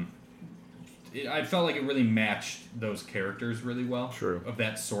 I felt like it really matched those characters really well. True. Of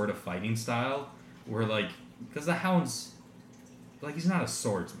that sort of fighting style where because the Hound's, he's not a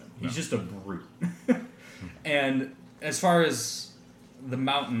swordsman. He's just a brute. And as far as the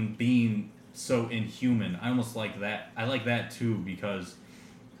mountain being so inhuman, I almost like that. I like that too because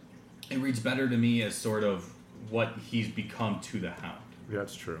it reads better to me as sort of what he's become to the Hound. Yeah,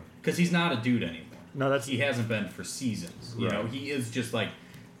 that's true. Because he's not a dude anymore. No, he hasn't been for seasons. You know, he is just like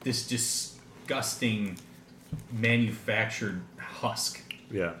this disgusting manufactured husk.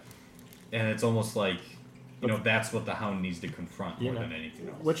 Yeah. And it's almost like, that's what the Hound needs to confront more than anything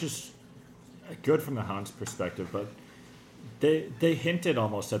else. Which is good from the Hound's perspective, but they hinted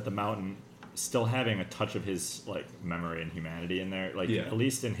almost at the mountain still having a touch of his memory and humanity in there, at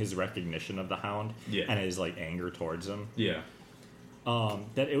least in his recognition of the Hound and his anger towards him. Yeah.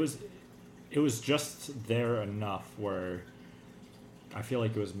 That it was just there enough where I feel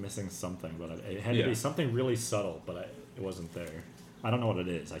like it was missing something, but it had to be something really subtle, but it wasn't there. I don't know what it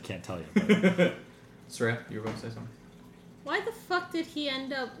is. I can't tell you. But Sureyya, you were going to say something? Why the fuck did he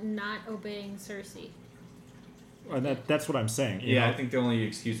end up not obeying Cersei? That's what I'm saying. Yeah, I think the only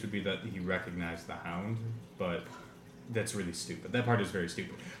excuse would be that he recognized the Hound, but that's really stupid. That part is very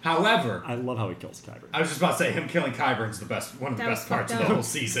stupid. However, I love how he kills Qyburn. I was just about to say him killing Qyburn's one of the best parts of the whole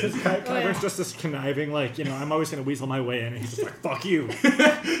season. Qyburn's just this conniving, I'm always going to weasel my way in, and he's just like, fuck you.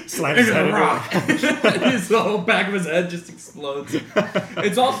 Slams his head rock. His whole back of his head just explodes.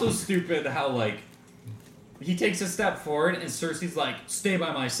 It's also stupid how, he takes a step forward, and Cersei's like, stay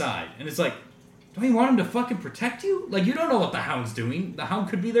by my side. And it's like, don't you want him to fucking protect you? You don't know what the Hound's doing. The Hound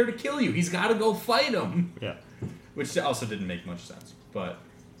could be there to kill you. He's got to go fight him. Yeah. Which also didn't make much sense, but...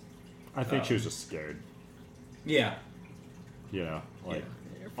 I think she was just scared. Yeah.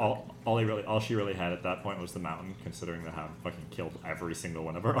 All she really had at that point was the mountain, considering the Hound fucking killed every single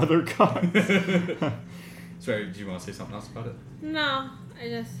one of her other gods. Sorry, do you want to say something else about it? No, I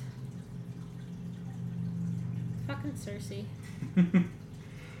just... Fucking Cersei.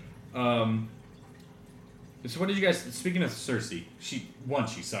 So what did you guys... Speaking of Cersei, she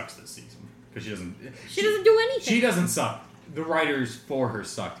sucks this season. Because she doesn't do anything. She doesn't suck. The writers for her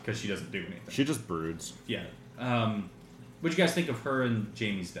sucked because she doesn't do anything. She just broods. Yeah. What did you guys think of her and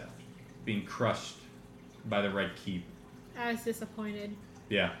Jaime's death? Being crushed by the Red Keep. I was disappointed.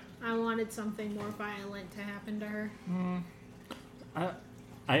 Yeah. I wanted something more violent to happen to her.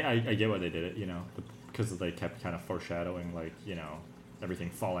 I get why they did it, because they kept kind of foreshadowing, everything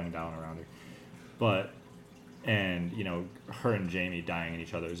falling down around her. But... And, her and Jaime dying in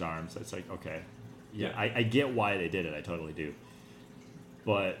each other's arms. It's like, okay. Yeah, I get why they did it. I totally do.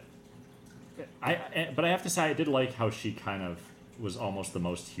 But I have to say, I did like how she kind of was almost the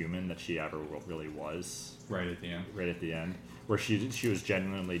most human that she ever really was. Right at the end. Right at the end. Where she was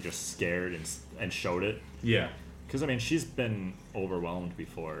genuinely just scared and showed it. Yeah. Because, she's been overwhelmed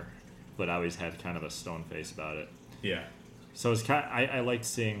before, but always had kind of a stone face about it. Yeah. So it's I liked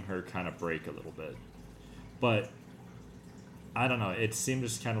seeing her kind of break a little bit. But, I don't know, it seemed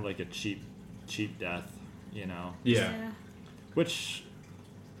just kind of like a cheap death, Yeah. Which,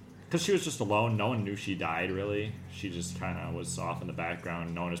 because she was just alone, no one knew she died, really. She just kind of was off in the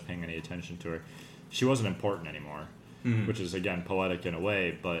background, no one was paying any attention to her. She wasn't important anymore, which is, again, poetic in a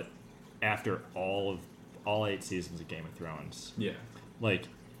way, but after all 8 seasons of Game of Thrones, yeah,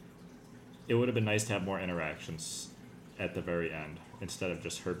 it would have been nice to have more interactions at the very end, instead of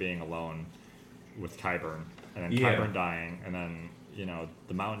just her being alone with Qyburn, and then Qyburn dying, and then,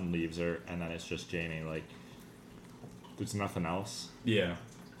 the mountain leaves her, and then it's just Jaime, there's nothing else. Yeah.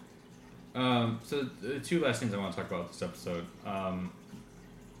 So the 2 last things I want to talk about this episode.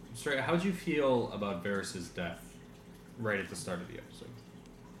 Sureyya, how did you feel about Varys' death right at the start of the episode?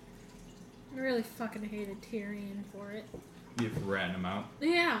 I really fucking hated Tyrion for it. You ratting him out?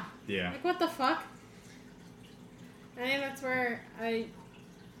 Yeah. Yeah. What the fuck? I think that's where I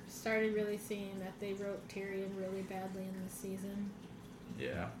started really seeing that they wrote Tyrion really badly in this season.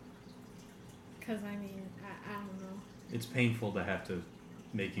 Yeah. Because, I don't know. It's painful to have to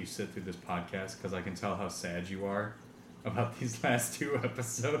make you sit through this podcast because I can tell how sad you are about these last 2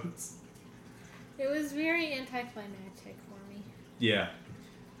 episodes. It was very anticlimactic for me. Yeah.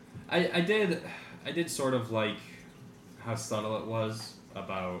 I did sort of like how subtle it was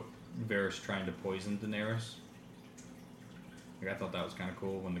about Varys trying to poison Daenerys. I thought that was kind of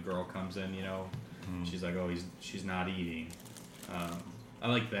cool when the girl comes in, she's like, she's not eating. I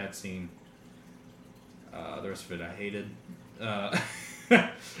like that scene. The rest of it I hated.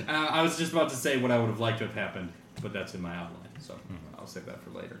 I was just about to say what I would have liked to have happened, but that's in my outline, so I'll save that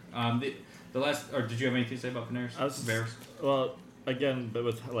for later. The last, or did you have anything to say about Daenerys? Varys? Well, again, but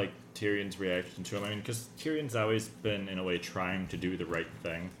with Tyrion's reaction to him, because Tyrion's always been in a way trying to do the right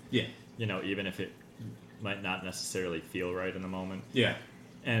thing. Yeah. Even if it might not necessarily feel right in the moment. Yeah.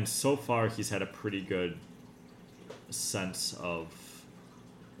 And so far, he's had a pretty good sense of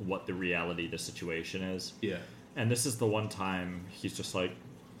what the reality of the situation is. Yeah. And this is the one time he's just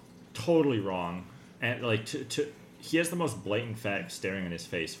totally wrong, and he has the most blatant fact staring in his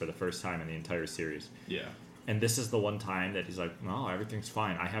face for the first time in the entire series. Yeah. And this is the one time that he's like, no, everything's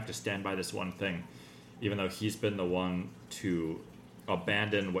fine. I have to stand by this one thing, even though he's been the one to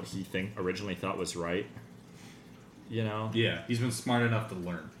abandon what he originally thought was right. Yeah, he's been smart enough to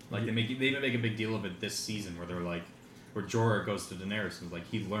learn. They even make a big deal of it this season where they're where Jorah goes to Daenerys and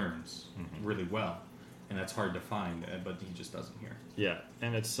he learns really well. And that's hard to find, but he just doesn't here. Yeah,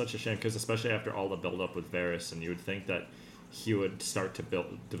 and it's such a shame because especially after all the build-up with Varys, and you would think that he would start to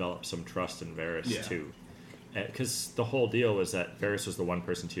develop some trust in Varys too. Because the whole deal was that Varys was the one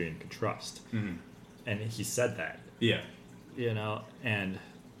person Tyrion could trust. Mm-hmm. And he said that. Yeah. And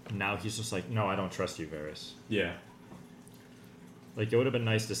now he's just no, I don't trust you, Varys. Yeah. It would have been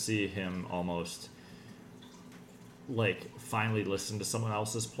nice to see him almost like, finally listened to someone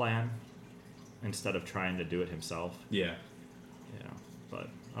else's plan instead of trying to do it himself. Yeah. You know, but,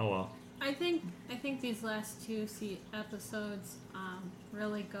 oh well. I think these last two episodes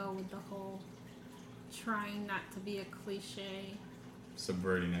really go with the whole trying not to be a cliche.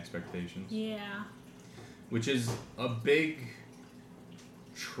 Subverting expectations. Yeah. Which is a big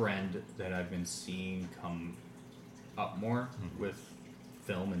trend that I've been seeing come up more with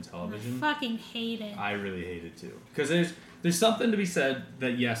film and television. I fucking hate it. I really hate it too. Because there's something to be said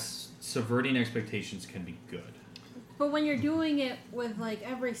that, yes, subverting expectations can be good. But when you're doing it with, like,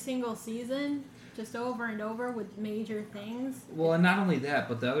 every single season, just over and over with major things... Well, and not only that,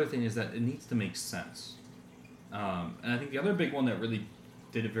 but the other thing is that it needs to make sense. And I think the other big one that really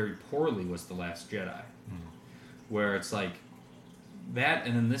did it very poorly was The Last Jedi. Where it's like, that,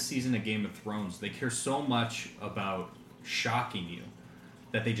 and in this season of Game of Thrones, they care so much about shocking you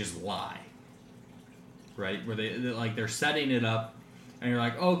that they just lie. Right? Where they're setting it up, and you're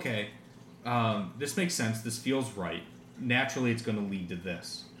like, okay, this makes sense, this feels right. Naturally, it's going to lead to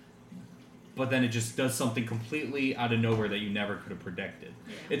this. But then it just does something completely out of nowhere that you never could have predicted.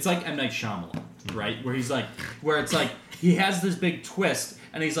 Yeah. It's like M. Night Shyamalan, right? Where it's like, he has this big twist,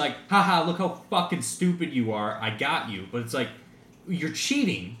 and he's like, haha, look how fucking stupid you are, I got you. But it's like, you're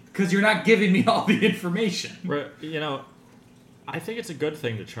cheating, because you're not giving me all the information. Right, you know, I think it's a good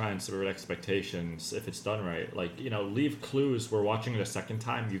thing to try and subvert expectations if it's done right. Like, you know, leave clues. We're watching it a second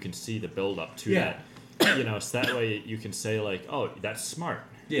time, you can see the build-up to that. You know, so that way you can say, like, oh, that's smart.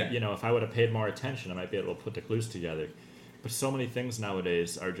 Yeah. You know, if I would have paid more attention, I might be able to put the clues together. But so many things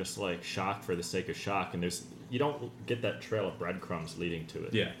nowadays are just, like, shock for the sake of shock, and you don't get that trail of breadcrumbs leading to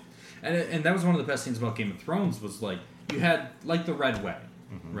it. Yeah. And that was one of the best things about Game of Thrones was, like, you had, like, the Red Wedding,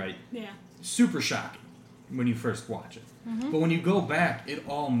 right? Yeah. Super shocking when you first watch it. But when you go back, it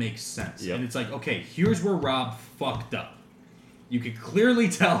all makes sense. Yep. And it's like, okay, here's where Rob fucked up. You could clearly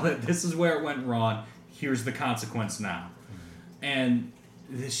tell that this is where it went wrong. Here's the consequence now. And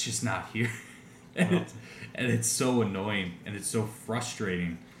it's just not here. And it's so annoying, and it's so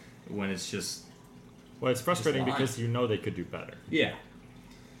frustrating when it's just... Well, it's frustrating because you know they could do better. Yeah.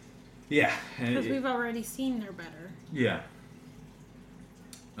 Yeah. Because we've already seen they're better. Yeah.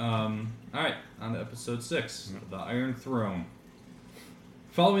 All right, on to episode 6, The Iron Throne.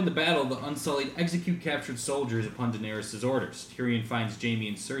 Following the battle, the Unsullied execute captured soldiers upon Daenerys' orders. Tyrion finds Jaime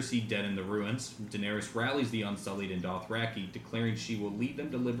and Cersei dead in the ruins. Daenerys rallies the Unsullied in Dothraki, declaring she will lead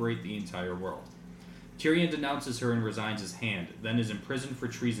them to liberate the entire world. Tyrion denounces her and resigns his hand, then is imprisoned for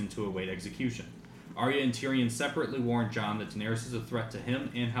treason to await execution. Arya and Tyrion separately warn Jon that Daenerys is a threat to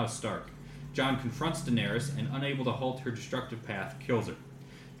him and House Stark. Jon confronts Daenerys and, unable to halt her destructive path, kills her.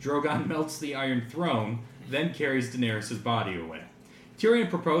 Drogon melts the Iron Throne, then carries Daenerys' body away.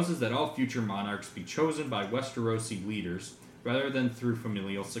 Tyrion proposes that all future monarchs be chosen by Westerosi leaders, rather than through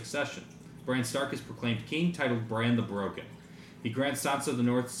familial succession. Bran Stark is proclaimed king, titled Bran the Broken. He grants Sansa of the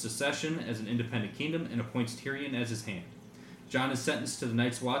North's secession as an independent kingdom and appoints Tyrion as his hand. Jon is sentenced to the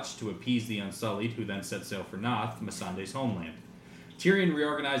Night's Watch to appease the Unsullied, who then set sail for Noth, Missandei's homeland. Tyrion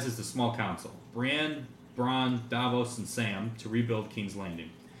reorganizes the small council, Bran, Bronn, Davos, and Sam, to rebuild King's Landing.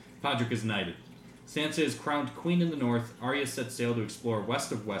 Podrick is knighted. Sansa is crowned queen in the north. Arya sets sail to explore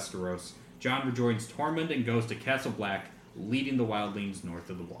west of Westeros. Jon rejoins Tormund and goes to Castle Black, leading the wildlings north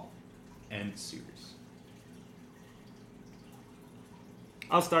of the Wall. End series.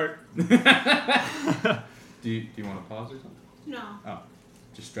 I'll start. Do you want to pause or something? No. Oh,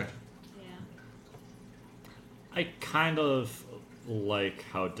 just stretch. Yeah. I kind of like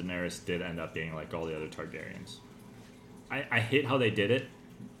how Daenerys did end up being like all the other Targaryens. I hate how they did it,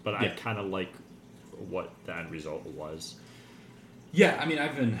 but I kind of like what the end result was. Yeah, I mean,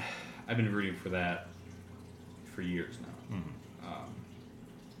 I've been rooting for that for years now.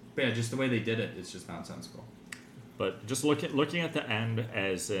 But yeah, just the way they did it, it's just nonsensical. But just looking at the end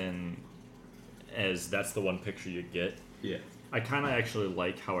as that's the one picture you get. Yeah. I kind of actually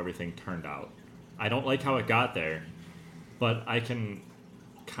like how everything turned out. I don't like how it got there, but I can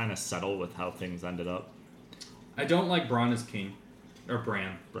kind of settle with how things ended up. I don't like Bronn as king, or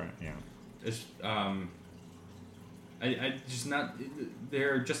Bran. Bran, yeah. It's I just not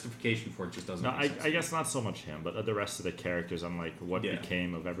their justification for it just doesn't. No, make sense. I guess not so much him, but the rest of the characters. I'm like, what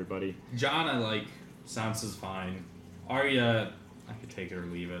became of everybody? Jon, I like. Sansa's fine. Arya, I could take it or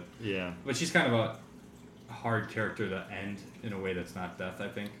leave it. Yeah, but she's kind of a hard character to end in a way that's not death, I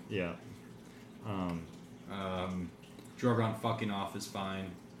think. Yeah. Drogon fucking off is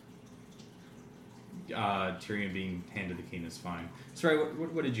fine. Tyrion being handed the king is fine. Sorry,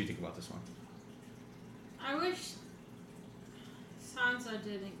 what did you think about this one? I wish Sansa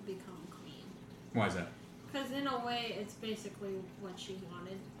didn't become queen. Why is that? Because in a way, it's basically what she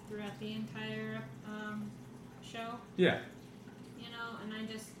wanted throughout the entire show. Yeah. You know, and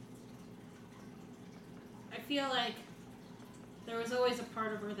I feel like there was always a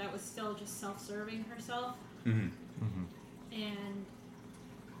part of her that was still just self-serving herself. Mm-hmm. Mm-hmm. And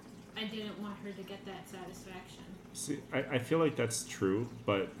I didn't want her to get that satisfaction. See, I feel like that's true,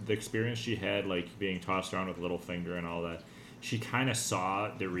 but the experience she had, like, being tossed around with Littlefinger and all that, she kind of saw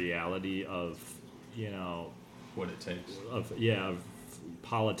the reality of, you know... What it takes. Of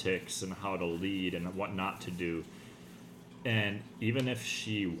politics and how to lead and what not to do. And even if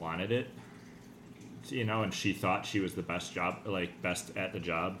she wanted it, you know, and she thought she was the best at the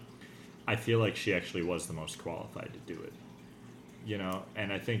job, I feel like she actually was the most qualified to do it. You know,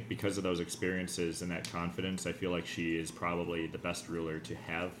 and I think because of those experiences and that confidence, I feel like she is probably the best ruler to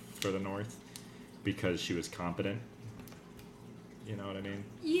have for the North because she was competent. You know what I mean?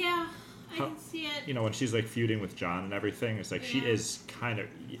 Yeah, I can see it. You know, when she's like feuding with Jon and everything, it's like she is kind of,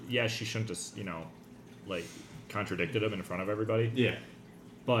 she shouldn't have, you know, like contradicted him in front of everybody. Yeah.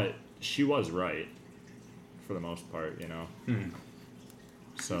 But she was right for the most part, you know? Mm-hmm.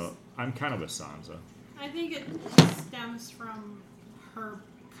 So I'm kind of a Sansa. I think it stems from her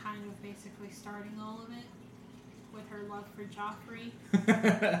kind of basically starting all of it with her love for Joffrey.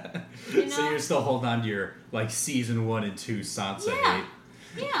 You know? So you're still holding on to your, like, season 1 and 2 Sansa hate.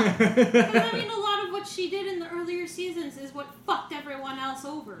 Yeah. Because, I mean, a lot of what she did in the earlier seasons is what fucked everyone else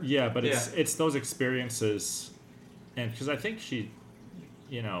over. Yeah, but it's those experiences, and because I think she,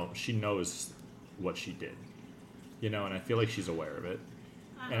 you know, she knows what she did, you know, and I feel like she's aware of it.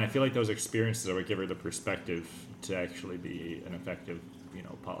 And I feel like those experiences would give her the perspective to actually be an effective, you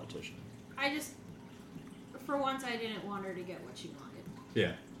know, politician. I just, for once, I didn't want her to get what she wanted.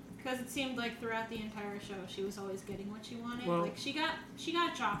 Yeah. Because it seemed like throughout the entire show, she was always getting what she wanted. Well, like she got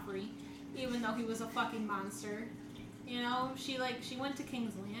Joffrey, even though he was a fucking monster. You know, she went to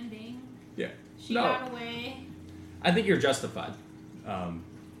King's Landing. Yeah. She got away. I think you're justified.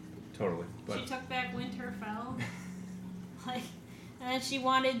 Totally. But She took back Winterfell. And then she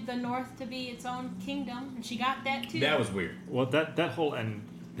wanted the North to be its own kingdom, and she got that too. that was weird. Well, that whole end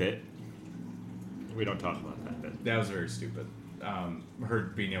bit, we don't talk about that bit. That was very stupid. Her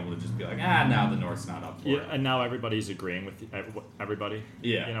being able to just be like, now the North's not up for it. And now everybody's agreeing with everybody.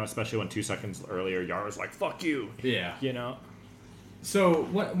 Yeah. You know, especially when 2 seconds earlier, Yara's like, fuck you. Yeah. You know? So,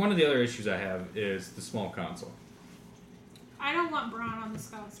 one of the other issues I have is the small council. I don't want Bronn on the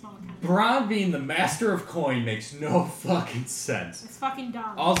small council. Bronn being the master of coin makes no fucking sense. It's fucking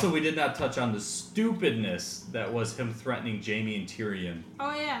dumb. Also, we did not touch on the stupidness that was him threatening Jaime and Tyrion.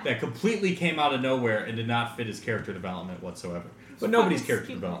 Oh, yeah. That completely came out of nowhere and did not fit his character development whatsoever. But nobody's character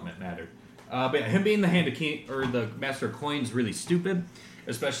stupid. development mattered. But him being the hand of king or the master of coin is really stupid,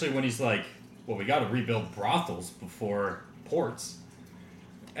 especially when he's like, "Well, we got to rebuild brothels before ports."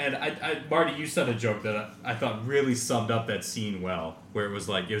 And Marty, you said a joke that I thought really summed up that scene well, where it was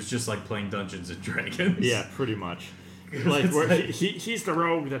just like playing Dungeons and Dragons. Yeah, pretty much. Like, he's the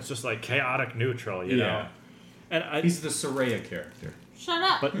rogue that's just like chaotic neutral, you know. And he's the Sureyya character. Shut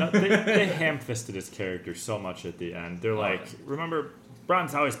up. But no, they ham-fisted his character so much at the end. They're like, remember,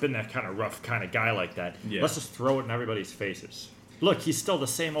 Bronn's always been that kind of rough kind of guy like that. Yeah. Let's just throw it in everybody's faces. Look, he's still the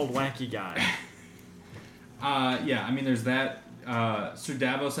same old wacky guy. Yeah, I mean, there's that. Sir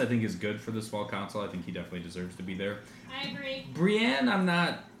Davos, I think, is good for the small council. I think he definitely deserves to be there. I agree. Brienne, I'm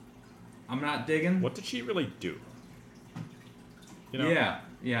not digging. What did she really do? You know?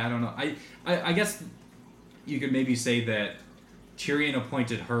 Yeah, I don't know. I guess you could maybe say that Tyrion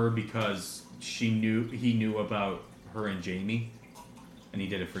appointed her because he knew about her and Jaime, and he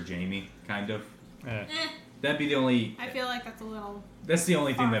did it for Jaime, kind of. That'd be the only. I feel like that's a little. That's the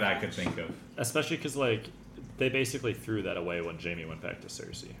only thing that I could think of. Especially because they basically threw that away when Jaime went back to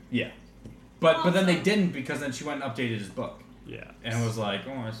Cersei. Yeah, but then they didn't, because then she went and updated his book. Yeah, and was like,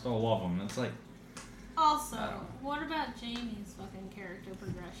 "Oh, I still love him." And it's like. Also, what about Jaime's fucking character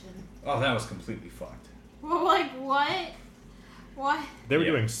progression? Oh, that was completely fucked. Well, like what? What? They were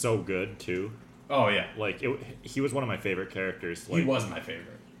doing so good too. Oh yeah, he was one of my favorite characters. He was my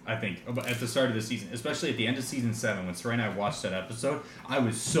favorite. I think at the start of the season, especially at the end of season 7, when Sureyya and I watched that episode, I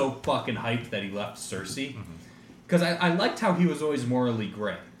was so fucking hyped that he left Cersei. Because I liked how he was always morally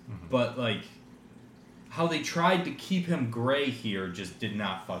gray. But, how they tried to keep him gray here just did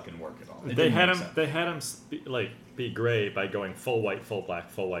not fucking work at all. They had him be gray by going full white, full black,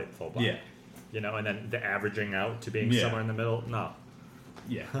 full white, full black. Yeah. You know, and then the averaging out to being somewhere in the middle. No.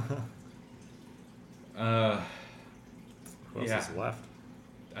 Yeah. Who else is left?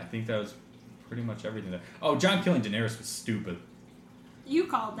 I think that was pretty much everything there. Oh, Jon killing Daenerys was stupid. You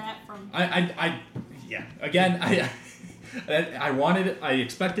called that from... Yeah. Again, I wanted it. I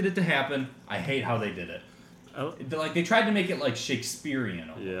expected it to happen. I hate how they did it. Oh. Like, they tried to make it, like, Shakespearean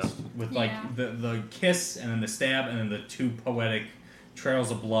almost. Yeah. With, like, the kiss and then the stab and then the two poetic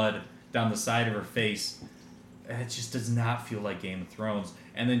trails of blood down the side of her face. It just does not feel like Game of Thrones.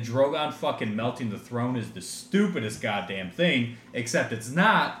 And then Drogon fucking melting the throne is the stupidest goddamn thing, except it's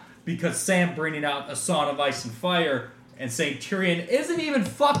not, because Sam bringing out a Song of Ice and Fire and saying Tyrion isn't even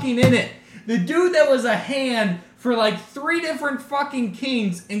fucking in it. The dude that was a hand for like 3 different fucking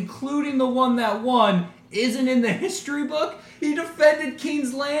kings, including the one that won, isn't in the history book. He defended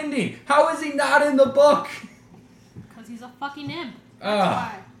King's Landing. How is he not in the book? Because he's a fucking imp. That's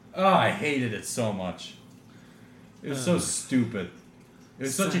why. Oh, I hated it so much. It was so stupid. It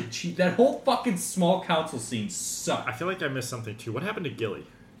was such a cheap... That whole fucking small council scene sucked. I feel like I missed something, too. What happened to Gilly?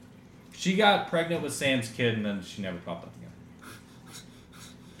 She got pregnant with Sam's kid, and then she never popped up again.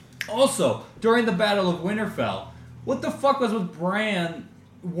 Also, during the Battle of Winterfell, what the fuck was with Bran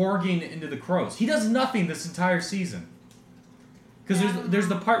warging into the crows? He does nothing this entire season. Because there's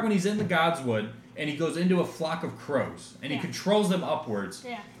the part when he's in the Godswood, and he goes into a flock of crows, and he controls them upwards,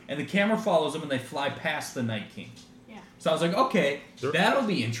 and the camera follows them, and they fly past the Night King. So I was like, okay, that'll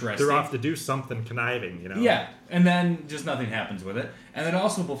be interesting. They're off to do something conniving, you know? Yeah, and then just nothing happens with it. And then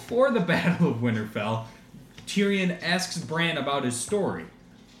also, before the Battle of Winterfell, Tyrion asks Bran about his story.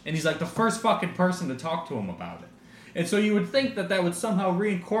 And he's like the first fucking person to talk to him about it. And so you would think that that would somehow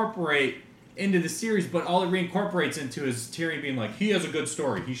reincorporate into the series, but all it reincorporates into is Tyrion being like, he has a good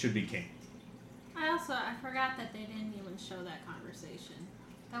story, he should be king. I forgot that they didn't even show that conversation.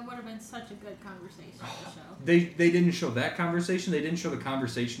 That would have been such a good conversation to show. They didn't show that conversation. They didn't show the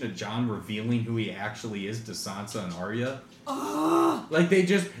conversation of Jon revealing who he actually is to Sansa and Arya. Oh, like they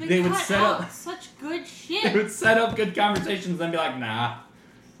would set up such good shit. They would set up good conversations and then be like, nah,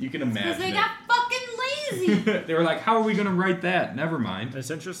 you can imagine. Because they got fucking lazy. They were like, how are we gonna write that? Never mind.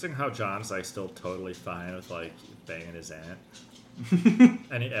 It's interesting how Jon's like still totally fine with like banging his aunt.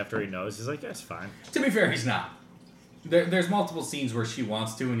 And after he knows, he's like, yeah, it's fine. To be fair, he's not. There's multiple scenes where she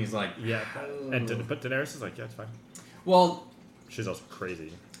wants to, and he's like, yeah. But Daenerys is like, yeah, it's fine. Well, she's also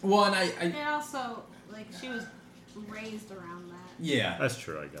crazy. Well, and and also, like, she was raised around that. Yeah, that's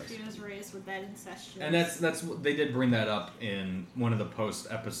true, I guess. She was raised with that incestuous. And that's they did bring that up in one of the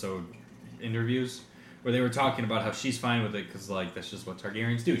post-episode interviews, where they were talking about how she's fine with it because, like, that's just what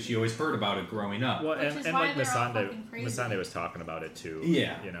Targaryens do. She always heard about it growing up. Well, and like Missandei was talking about it too.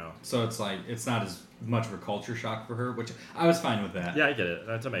 Yeah, you know. So it's like it's not as much of a culture shock for her, which I was fine with that. Yeah, I get it.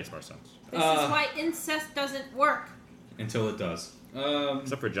 That makes more sense. This is why incest doesn't work. Until it does.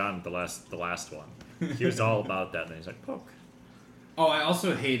 Except for Jon, the last one. He was all about that, and then he's like, poke. Oh, I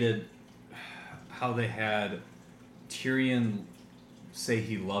also hated how they had Tyrion say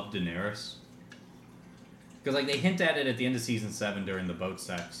he loved Daenerys. Because, like, they hint at it at the end of Season 7 during the boat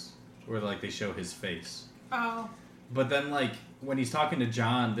sex, where, like, they show his face. Oh. But then, like, when he's talking to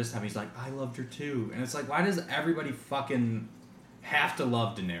Jon this time, he's like, I loved her too. And it's like, why does everybody fucking have to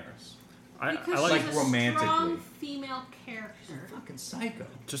love Daenerys? Because I like she's romantically. A strong female character. She's a fucking psycho.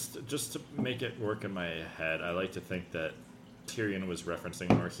 Just to make it work in my head, I like to think that Tyrion was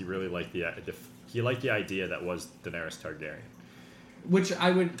referencing, or he really liked the idea that was Daenerys Targaryen. Which I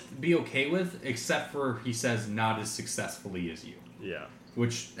would be okay with, except for he says not as successfully as you. Yeah.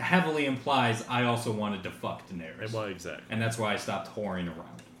 Which heavily implies I also wanted to fuck Daenerys. Well, exactly. And that's why I stopped whoring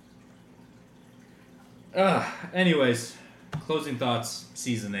around. Anyways, closing thoughts,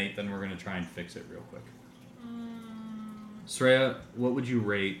 Season 8, then we're going to try and fix it real quick. Sureyya, what would you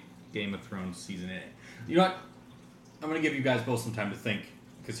rate Game of Thrones Season 8? You know what? I'm going to give you guys both some time to think,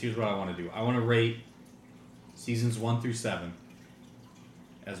 because here's what I want to do. I want to rate Seasons 1 through 7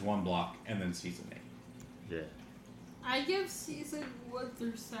 as one block, and then Season 8. Yeah. I give Season 1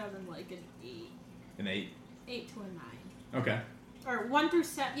 through 7 like an 8. An 8? 8 to a 9. Okay. Or 1 through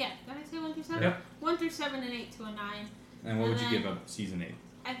 7. Yeah, did I say 1 through 7? Yep. 1 through 7 and 8 to a 9. And what would you give up Season 8?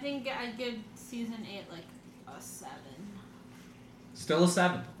 I think I'd give Season 8 like a 7. Still a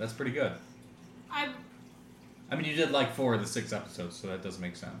 7. That's pretty good. I mean, you did like 4 of the 6 episodes, so that does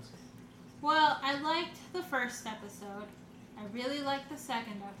make sense. Well, I liked the first episode. I really liked the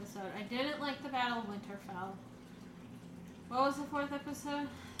second episode. I didn't like the Battle of Winterfell. What was the 4th episode?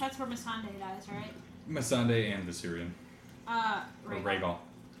 That's where Missandei dies, right? Missandei and Viserion. Rhaegal. Or Rhaegal.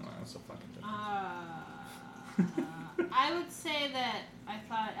 Oh, that's so fucking good. I would say that I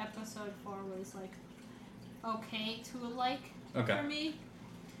thought episode 4 was like okay to like for me.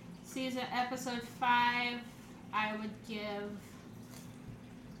 Episode 5, I would give.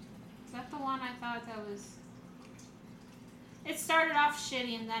 Is that the one I thought that was? It started off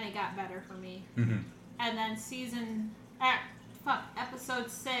shitty and then it got better for me. Mm-hmm. And then episode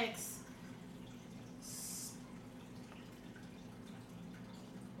 6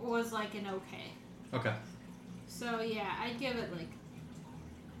 was like an okay. Okay. So yeah, I'd give it like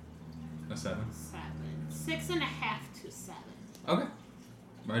a 7. 6.5 to 7. Okay.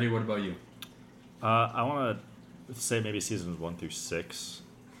 Marty, what about you? I want to say maybe seasons 1 through 6,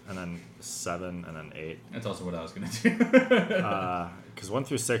 and then 7, and then 8. That's also what I was gonna do. Because 1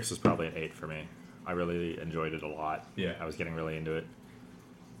 through 6 is probably an 8 for me. I really enjoyed it a lot. Yeah. I was getting really into it.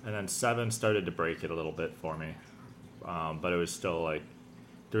 And then 7 started to break it a little bit for me. But it was still like,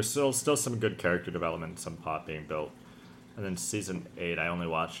 there's still some good character development, some plot being built. And then season 8, I only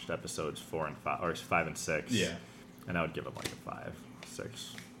watched episodes 4 and 5, or 5 and 6. Yeah. And I would give them like a 5,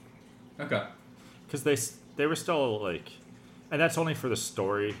 6. Okay. Because they were still like, and that's only for the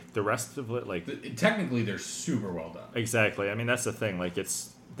story. The rest of it, like, technically, they're super well done. Exactly. I mean, that's the thing. Like,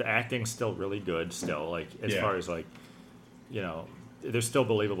 the acting's still really good. Still, like, as far as like, you know, there's still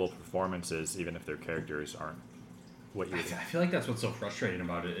believable performances, even if their characters aren't what you. I feel like that's what's so frustrating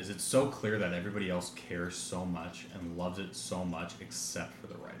about it is it's so clear that everybody else cares so much and loves it so much, except for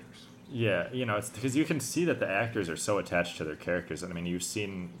the writers. Yeah, you know, it's because you can see that the actors are so attached to their characters. And I mean, you've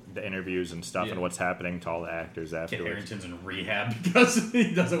seen the interviews and stuff and what's happening to all the actors afterwards. Kit Harington's in rehab because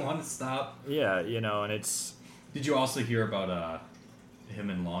he doesn't want to stop. Yeah, you know, and it's... Did you also hear about him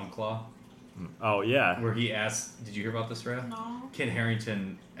in Longclaw? Oh, yeah. Where he asked... Did you hear about this, Rhea? No. Kit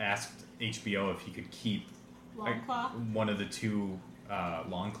Harington asked HBO if he could keep one of the 2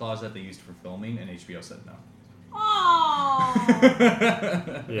 Longclaws that they used for filming, and HBO said no. Oh!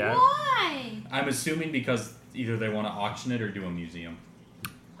 Yeah. Why? I'm assuming because either they want to auction it or do a museum.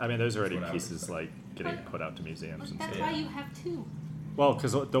 I mean, there's already pieces like getting put out to museums and that's stuff. why you have 2. Well,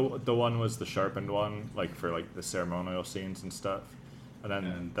 because the one was the sharpened one, like for like the ceremonial scenes and stuff, and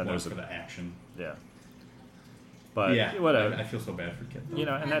then there's for the action. Yeah. But yeah, whatever. I feel so bad for Kit. You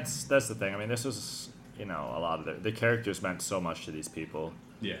know, and that's the thing. I mean, this was, you know, a lot of the characters meant so much to these people.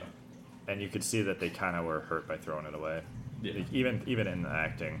 Yeah. And you could see that they kind of were hurt by throwing it away. Yeah. Like, even in the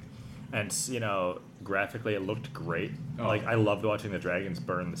acting. And, you know, graphically it looked great. Oh. Like, I loved watching the dragons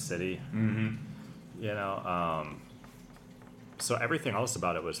burn the city. Mm-hmm. You know, so everything else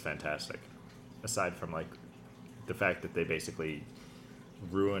about it was fantastic. Aside from, like, the fact that they basically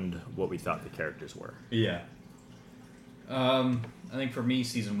ruined what we thought the characters were. Yeah. I think for me,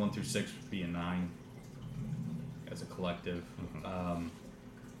 season 1 through 6 would be a 9 as a collective. Mm-hmm.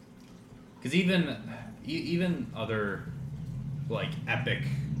 Because even other like epic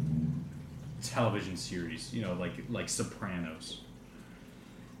television series, you know, like Sopranos.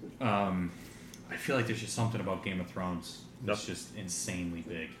 I feel like there's just something about Game of Thrones that's just insanely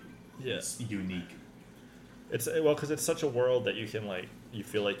big. Yes, it's unique. It's because it's such a world that you can you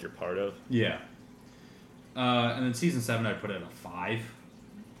feel like you're part of. Yeah. And then season 7, I put it at a 5.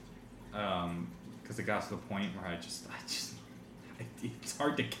 Because it got to the point where it's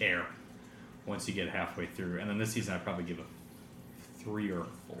hard to care once you get halfway through. And then this season, I'd probably give a 3 or a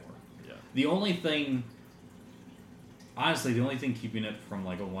 4. Yeah. The only thing keeping it from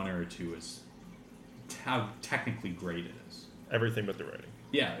like a 1 or a 2 is how technically great it is. Everything but the writing.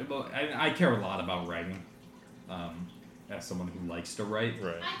 Yeah, well, I care a lot about writing. As someone who likes to write.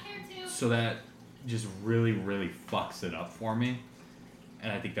 Right. I care too. So that just really, really fucks it up for me.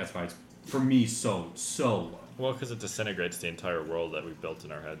 And I think that's why it's, for me, so low. Well, because it disintegrates the entire world that we've built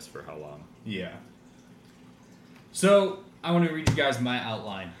in our heads for how long. Yeah. So, I want to read you guys my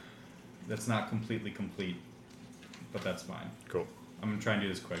outline. That's not completely complete, but that's fine. Cool. I'm going to try and do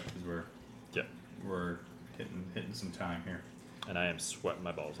this quick because Yeah. we're hitting some time here. And I am sweating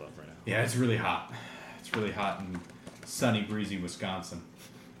my balls off right now. Yeah, it's really hot. It's really hot in sunny, breezy Wisconsin.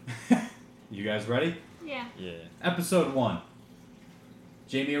 You guys ready? Yeah. Yeah. Episode 1.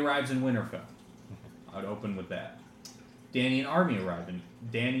 Jaime arrives in Winterfell. I'd open with that. Danny and Army arrive in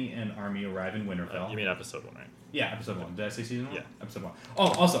Winterfell. You mean episode 1, right? Yeah, episode 1. Did I say season 1? Yeah. Episode 1.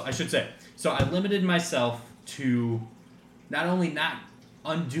 Oh, also, I should say, so I limited myself to not only not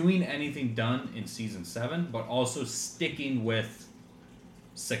undoing anything done in season 7, but also sticking with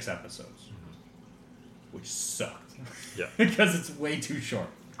 6 episodes. Which sucked. Yeah. Because it's way too short.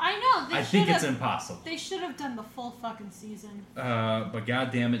 I know. I think it's impossible. They should have done the full fucking season. But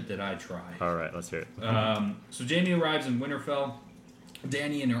goddamn it, did I try. All right, let's hear it. So Jaime arrives in Winterfell.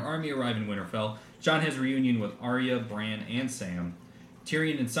 Danny and her army arrive in Winterfell. Jon has a reunion with Arya, Bran, and Sam.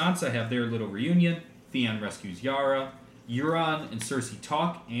 Tyrion and Sansa have their little reunion. Theon rescues Yara. Euron and Cersei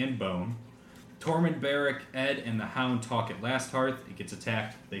talk and bone. Tormund, Beric, Ed, and the Hound talk at Last Hearth. It gets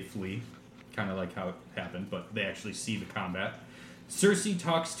attacked. They flee. kind of like how it happened, but they actually see the combat. Cersei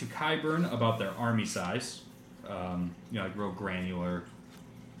talks to Qyburn about their army size, like real granular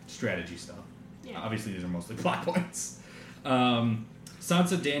strategy stuff. Yeah. Obviously, these are mostly plot points.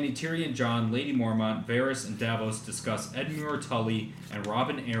 Sansa, Dany, Tyrion, Jon, Lady Mormont, Varys, and Davos discuss Edmure Tully and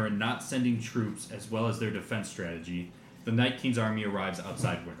Robin Arryn not sending troops as well as their defense strategy. The Night King's army arrives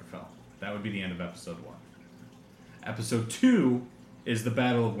outside Winterfell. That would be the end of Episode 1. Episode 2 is the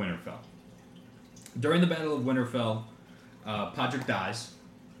Battle of Winterfell. During the Battle of Winterfell, Podrick dies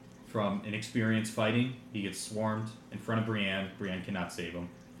from inexperienced fighting. He gets swarmed in front of Brienne. Brienne cannot save him.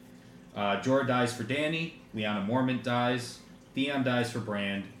 Jorah dies for Dany. Lyanna Mormont dies. Theon dies for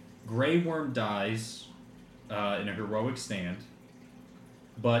Bran. Grey Worm dies in a heroic stand,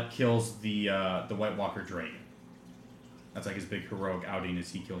 but kills the White Walker dragon. That's like his big heroic outing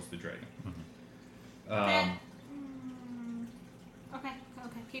is he kills the dragon. Okay,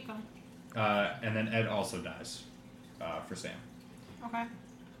 keep going. And then Ed also dies for Sam.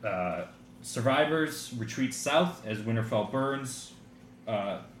 Okay. Survivors retreat south as Winterfell burns.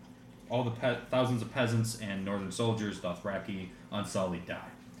 All the thousands of peasants and northern soldiers, Dothraki, Unsullied, die.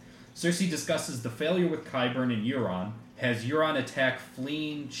 Cersei discusses the failure with Qyburn and Euron, has Euron attack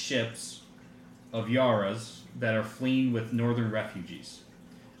fleeing ships of Yara's that are fleeing with northern refugees.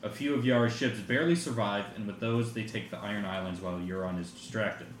 A few of Yara's ships barely survive, and with those they take the Iron Islands while Euron is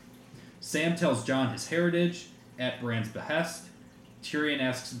distracted. Sam tells Jon his heritage at Bran's behest. Tyrion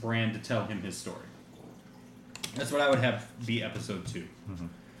asks Bran to tell him his story. That's what I would have be Episode 2. Mm-hmm.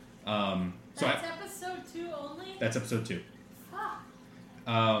 That's Episode 2 only? That's Episode 2.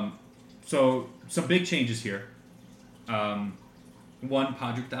 Fuck. So, some big changes here. One,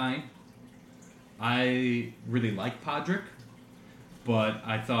 Podrick dying. I really like Podrick, but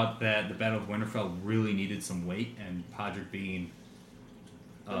I thought that the Battle of Winterfell really needed some weight, and Podrick being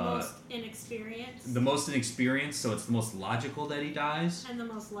the most inexperienced. The most inexperienced, so it's the most logical that he dies. And the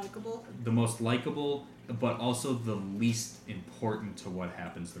most likable. The most likable, but also the least important to what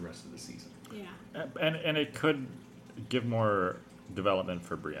happens the rest of the season. Yeah. And it could give more development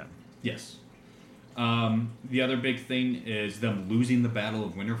for Brienne. Yes. The other big thing is them losing the Battle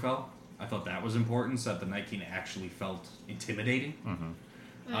of Winterfell. I thought that was important, so that the Night King actually felt intimidating.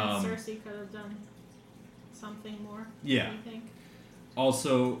 Mm-hmm. And Cersei could have done something more. Yeah. What do you think?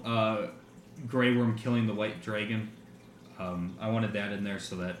 Also, Grey Worm killing the White Dragon. I wanted that in there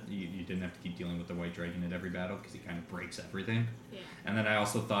so that you didn't have to keep dealing with the White Dragon at every battle, because he kind of breaks everything. Yeah. And then I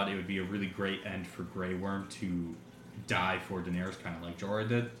also thought it would be a really great end for Grey Worm to die for Daenerys, kind of like Jorah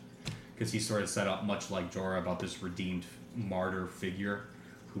did. Because he sort of set up, much like Jorah, about this redeemed martyr figure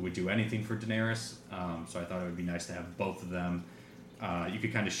who would do anything for Daenerys. So I thought it would be nice to have both of them. You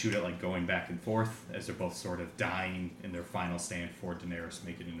could kind of shoot it like going back and forth as they're both sort of dying in their final stand for Daenerys,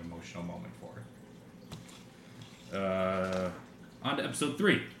 make it an emotional moment for her. On to Episode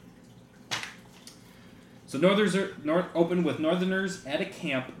 3. So Northerners open with Northerners at a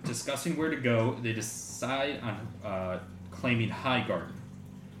camp discussing where to go. They decide on claiming Highgarden.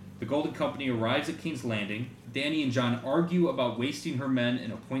 The Golden Company arrives at King's Landing. Dany and Jon argue about wasting her men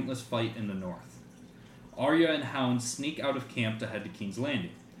in a pointless fight in the north. Arya and Hound sneak out of camp to head to King's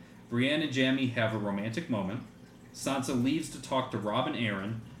Landing. Brienne and Jaime have a romantic moment. Sansa leaves to talk to Robb and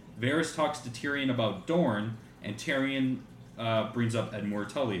Arryn. Varys talks to Tyrion about Dorne, and Tyrion brings up Edmure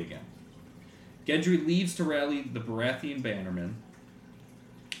Tully again. Gendry leaves to rally the Baratheon bannermen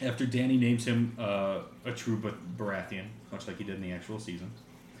after Dany names him a true Baratheon, much like he did in the actual season.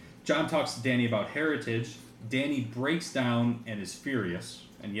 Jon talks to Dany about heritage. Dany breaks down and is furious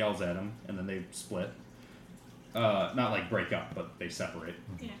and yells at him, and then they split. Not like break up, but they separate.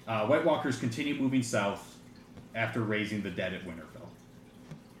 Yeah. White Walkers continue moving south after raising the dead at Winterfell.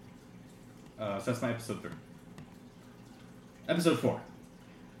 So that's my Episode 3. Episode 4.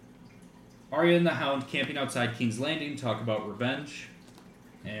 Arya and the Hound camping outside King's Landing talk about revenge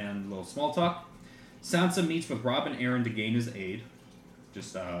and a little small talk. Sansa meets with Robb and Arryn to gain his aid.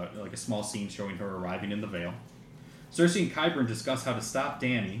 Just like a small scene showing her arriving in the Vale. Cersei and Qyburn discuss how to stop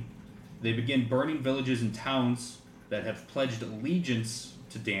Dany. They begin burning villages and towns that have pledged allegiance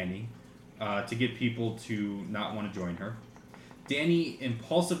to Dany to get people to not want to join her. Dany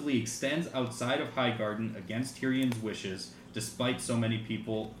impulsively extends outside of Highgarden against Tyrion's wishes, despite so many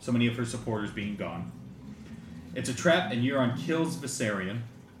of her supporters being gone. It's a trap, and Euron kills Viserion.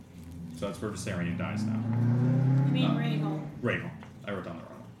 So that's where Viserion dies now. You mean Rhaegal? Rhaegal. I wrote down the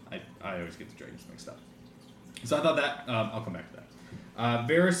wrong one. I always get the dragons mixed up. So I thought that, I'll come back to that.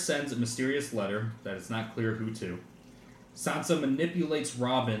 Varys sends a mysterious letter that it's not clear who to. Sansa manipulates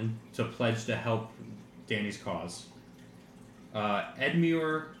Robin to pledge to help Dany's cause.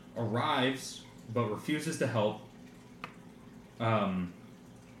 Edmure arrives but refuses to help.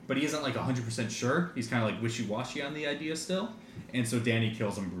 But he isn't like 100% sure. He's kind of like wishy-washy on the idea still. And so Danny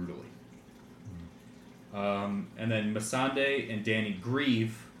kills him brutally. And then Missandei and Danny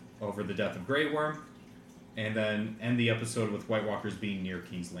grieve over the death of Grey Worm. And then end the episode with White Walkers being near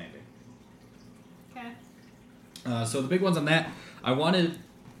King's Landing. Okay. So the big ones on that, I wanted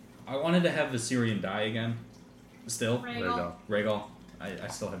to have Viserion die again. Still. Rhaegal. I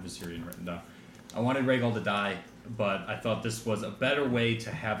still have Viserion written down. I wanted Rhaegal to die, but I thought this was a better way to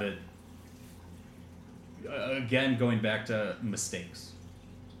have it. Again, going back to mistakes.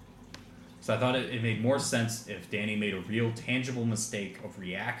 So I thought it made more sense if Danny made a real tangible mistake of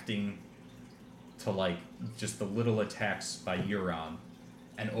reacting to like just the little attacks by Euron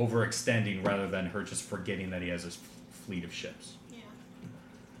and overextending rather than her just forgetting that he has this fleet of ships.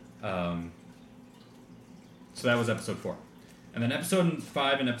 Yeah. So that was episode 4. And then episode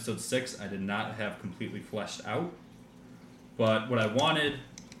 5 and episode 6 I did not have completely fleshed out. But what I wanted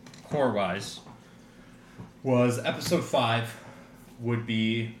core-wise was episode 5 would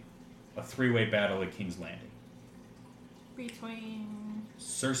be a 3-way battle at King's Landing. Between...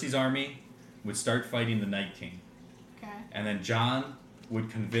 Cersei's army would start fighting the Night King. Okay. And then Jon would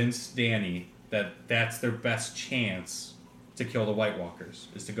convince Danny that that's their best chance to kill the White Walkers,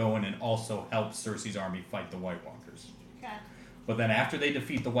 is to go in and also help Cersei's army fight the White Walkers. Okay. But then after they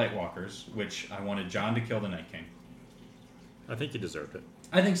defeat the White Walkers, which I wanted Jon to kill the Night King. I think he deserved it.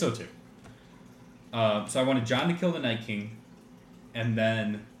 I think so too. So I wanted Jon to kill the Night King, and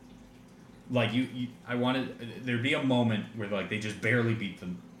then, like I wanted there'd be a moment where like they just barely beat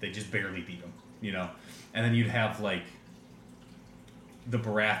them. They just barely beat him, you know, and then you'd have like the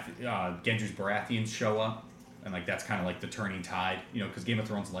Gendry's Baratheons show up, and like that's kind of like the turning tide, you know, because Game of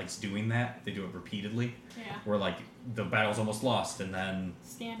Thrones likes doing that. They do it repeatedly. Yeah. Where like the battle's almost lost, and then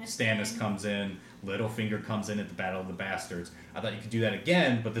Stannis comes in, Littlefinger comes in at the Battle of the Bastards. I thought you could do that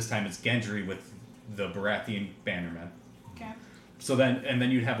again, but this time it's Gendry with the Baratheon bannermen. Okay. So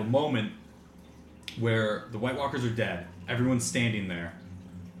then you'd have a moment where the White Walkers are dead, everyone's standing there,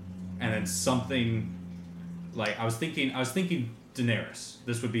 and then something like I was thinking Daenerys.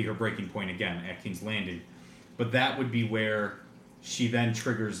 This would be her breaking point again at King's Landing, but that would be where she then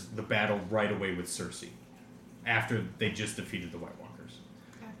triggers the battle right away with Cersei after they just defeated the White Walkers.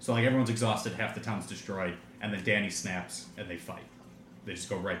 Okay. So like everyone's exhausted, half the town's destroyed, and then Dany snaps and they fight. They just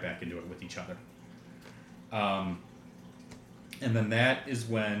go right back into it with each other. And then that is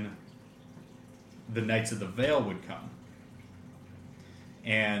when the Knights of the Vale would come.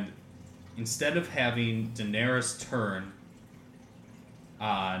 And instead of having Daenerys turn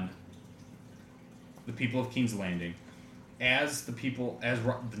on the people of King's Landing, as the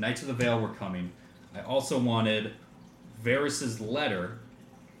Knights of the Vale were coming, I also wanted Varys' letter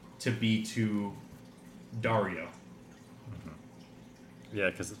to be to Dario.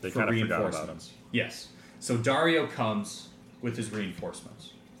 Yeah, because they kind of forgot about him. Yes. So Dario comes with his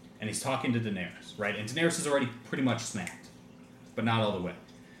reinforcements, and he's talking to Daenerys, right? And Daenerys is already pretty much snapped, but not all the way.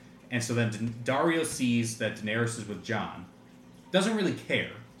 And so then Dario sees that Daenerys is with Jon, doesn't really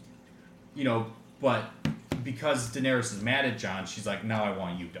care, you know, but because Daenerys is mad at Jon, she's like, now I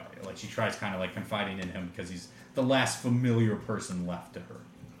want you, Dario. Like, she tries kind of like confiding in him because he's the last familiar person left to her.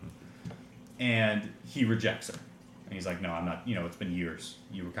 And he rejects her. And he's like, no, I'm not, you know, it's been years.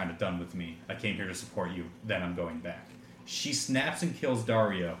 You were kind of done with me. I came here to support you. Then I'm going back. She snaps and kills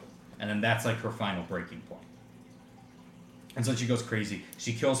Dario, and then that's like her final breaking point. And so she goes crazy.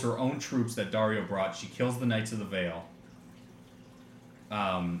 She kills her own troops that Dario brought. She kills the Knights of the Vale.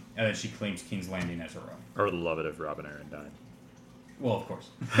 And then she claims King's Landing as her own. I would love it if Robb and Arryn died. Well, of course.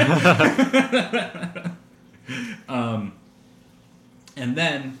 And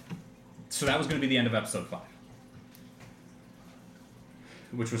then, so that was going to be the end of episode 5.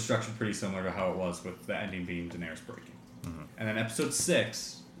 Which was structured pretty similar to how it was with the ending being Daenerys breaking. Mm-hmm. And then episode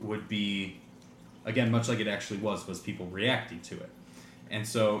 6 would be, again, much like it actually was people reacting to it. And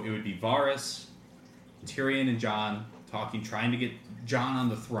so it would be Varys, Tyrion, and Jon talking, trying to get Jon on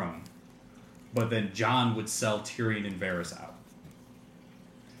the throne. But then Jon would sell Tyrion and Varys out.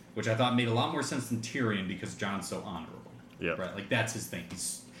 Which I thought made a lot more sense than Tyrion because Jon's so honorable. Yeah. Right? Like, that's his thing.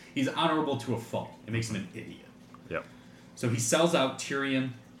 He's honorable to a fault. It makes him an idiot. Yep. So he sells out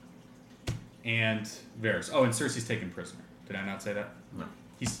Tyrion and Varys. Oh, and Cersei's taken prisoner. Did I not say that? No.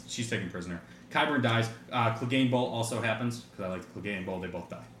 She's taken prisoner. Qyburn dies. Clegane Bowl also happens, because I like the Clegane Bowl. They both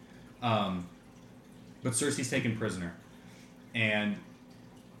die. But Cersei's taken prisoner. And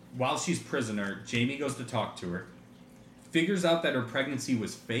while she's prisoner, Jaime goes to talk to her, figures out that her pregnancy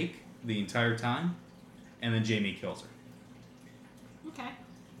was fake the entire time, and then Jaime kills her. Okay.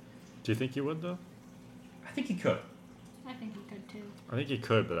 Do you think he would, though? I think he could. I think he could, too. I think he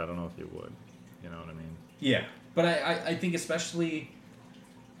could, but I don't know if he would. You know what I mean? Yeah. But I think especially...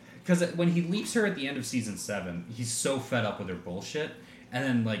 Because when he leaves her at the end of season 7, he's so fed up with her bullshit. And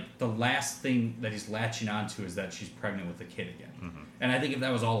then, like, the last thing that he's latching onto is that she's pregnant with a kid again. Mm-hmm. And I think if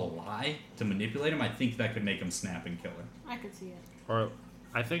that was all a lie to manipulate him, I think that could make him snap and kill her. I could see it. Or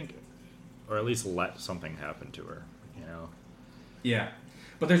at least let something happen to her, you know? Yeah.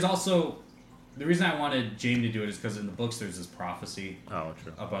 But there's also... The reason I wanted Jamie to do it is because in the books there's this prophecy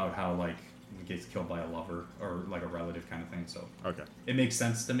about how, like, he gets killed by a lover or, like, a relative kind of thing. So it makes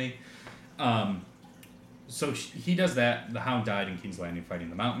sense to me. So he does that. The Hound died in King's Landing fighting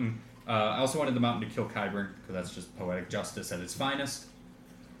the Mountain. I also wanted the Mountain to kill Qyburn because that's just poetic justice at its finest.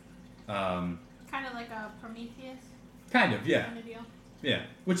 Kind of like a Prometheus? Kind of, yeah. Kind of deal. Yeah,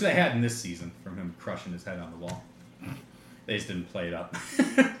 which they had in this season from him crushing his head on the wall. They just didn't play it up.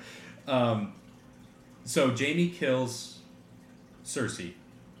 So Jaime kills Cersei,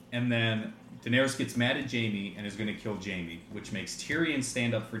 and then Daenerys gets mad at Jaime and is going to kill Jaime, which makes Tyrion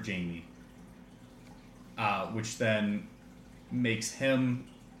stand up for Jaime, which then makes him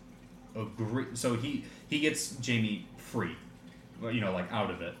agree. So he gets Jaime free, you know, like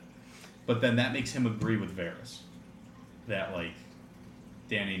out of it. But then that makes him agree with Varys that, like,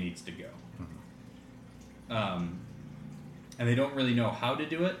 Dany needs to go. Mm-hmm. And they don't really know how to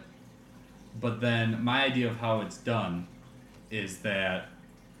do it. But then my idea of how it's done is that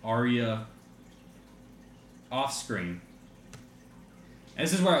Arya off screen, and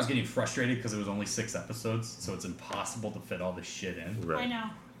this is where I was getting frustrated because it was only 6 episodes, so it's impossible to fit all this shit in. Right. I know.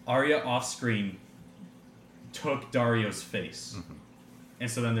 Arya off screen took Dario's face. Mm-hmm.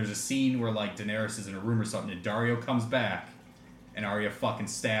 And so then there's a scene where, like, Daenerys is in a room or something, and Dario comes back, and Arya fucking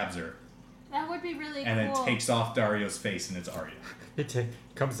stabs her. That would be really cool. And then takes off Dario's face, and it's Arya. It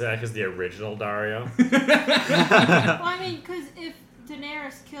comes back as the original Dario. Well, I mean, because if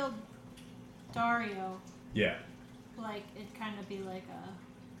Daenerys killed Dario, yeah, like, it'd kind of be like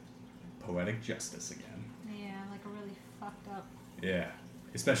a... poetic justice again. Yeah, like a really fucked up... Yeah,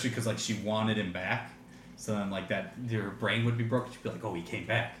 especially because, like, she wanted him back, so then, like, that, her brain would be broken. She'd be like, oh, he came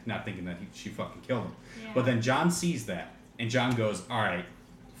back, not thinking that she fucking killed him. Yeah. But then Jon sees that, and Jon goes, all right,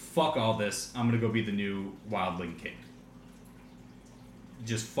 fuck all this, I'm gonna go be the new Wildling King.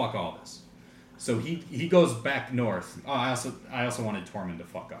 Just fuck all this. So he goes back north. Oh, I also wanted Tormund to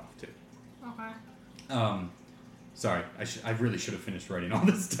fuck off too. Okay. Sorry, I really should have finished writing all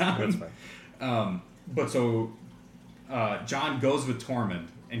this down. That's fine. But so Jon goes with Tormund,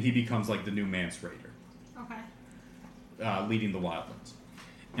 and he becomes like the new Mance Raider. Okay. Leading the Wildlands,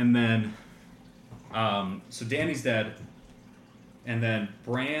 and then so Dany's dead, and then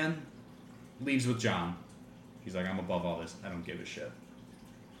Bran leaves with Jon. He's like, I'm above all this. I don't give a shit.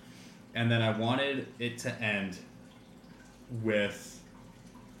 And then I wanted it to end with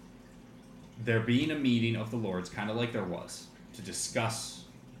there being a meeting of the Lords, kind of like there was, to discuss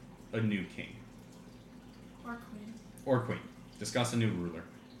a new king. Or queen. Or queen. Discuss a new ruler.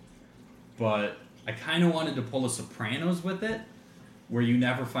 But I kind of wanted to pull a Sopranos with it, where you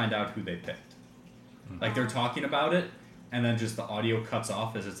never find out who they picked. Mm-hmm. Like, they're talking about it, and then just the audio cuts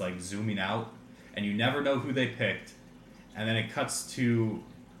off as it's, like, zooming out, and you never know who they picked. And then it cuts to...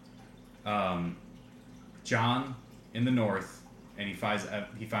 Jon in the north, and he finds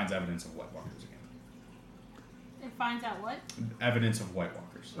evidence of White Walkers again. It finds out what? Evidence of White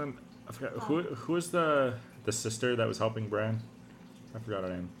Walkers. I forgot who was the sister that was helping Bran? I forgot her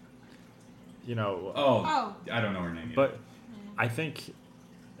name. You know. Oh. I don't know her name yet. But I think,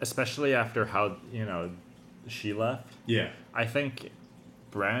 especially after how she left. Yeah. I think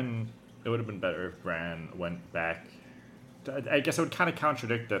Bran. It would have been better if Bran went back. I guess it would kind of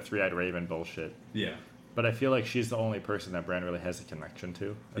contradict the Three-Eyed Raven bullshit. Yeah. But I feel like she's the only person that Bran really has a connection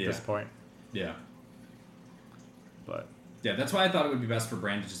to at this point. Yeah. But. Yeah, that's why I thought it would be best for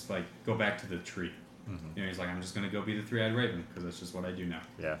Bran to just, like, go back to the tree. Mm-hmm. You know, he's like, I'm just going to go be the Three-Eyed Raven, because that's just what I do now.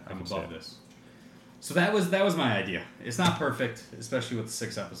 Yeah, I'm above this. So that was my idea. It's not perfect, especially with the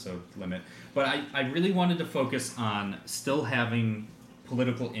 6-episode limit. But I really wanted to focus on still having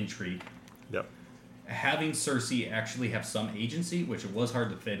political intrigue. Yep. Having Cersei actually have some agency, which it was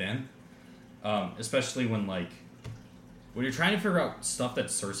hard to fit in, especially when you're trying to figure out stuff that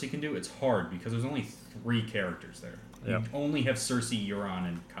Cersei can do, it's hard because there's only 3 characters there. Yep. You only have Cersei, Euron,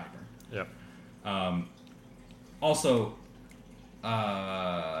 and Qyburn. Yep. Also,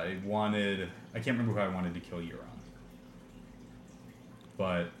 I can't remember who I wanted to kill Euron,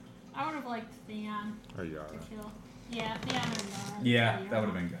 but I would have liked Theon or Yara to kill. Yeah, Theon or Yara. Yeah, that would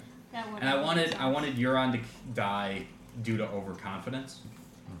have been good. That would. And I wanted Euron to die due to overconfidence.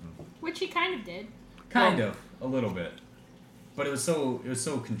 Which he kind of did. A little bit, but it was so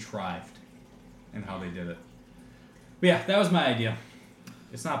contrived in how they did it. But yeah, that was my idea.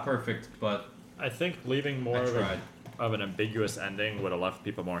 It's not perfect, but I think leaving more of an ambiguous ending would have left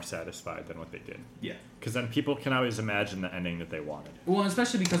people more satisfied than what they did. Yeah, because then people can always imagine the ending that they wanted. Well,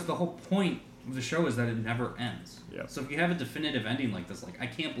 especially because the whole point of the show is that it never ends. Yeah. So if you have a definitive ending like this, like I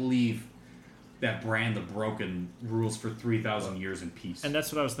can't believe that Bran the Broken rules for 3,000 years in peace. And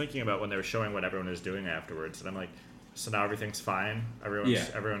that's what I was thinking about when they were showing what everyone was doing afterwards. And I'm like, so now everything's fine?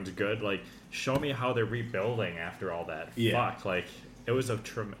 Everyone's good? Like, show me how they're rebuilding after all that. Yeah. Fuck. Like, it was a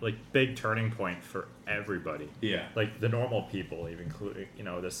big turning point for everybody. Yeah. Like, the normal people, even including,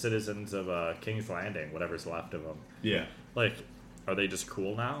 the citizens of King's Landing, whatever's left of them. Yeah. Like, are they just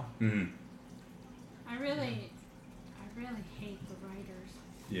cool now? Mm-hmm. I really hate the writers.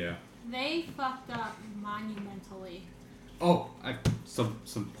 Yeah. They fucked up monumentally. Oh, some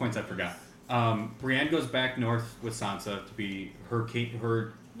points I forgot. Brienne goes back north with Sansa to be her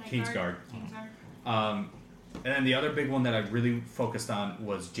Kingsguard. And then the other big one that I really focused on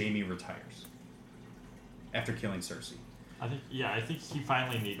was Jaime retires after killing Cersei. I think he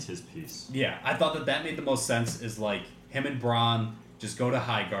finally needs his peace. Yeah, I thought that made the most sense. Is like him and Bronn just go to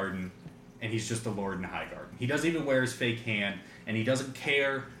Highgarden, and he's just a lord in Highgarden. He doesn't even wear his fake hand, and he doesn't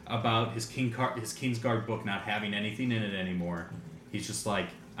care about his Kingsguard book not having anything in it anymore. He's just like,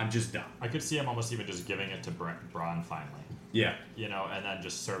 I'm just done. I could see him almost even just giving it to Bronn finally. Yeah. And then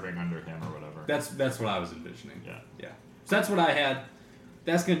just serving under him or whatever. That's what I was envisioning. Yeah. So that's what I had.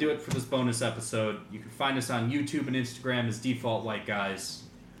 That's going to do it for this bonus episode. You can find us on YouTube and Instagram as Default White Guys,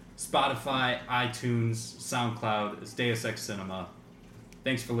 Spotify, iTunes, SoundCloud as Deus Ex Cinema.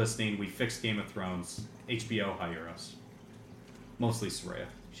 Thanks for listening. We fixed Game of Thrones. HBO, hire us. Mostly Sureyya.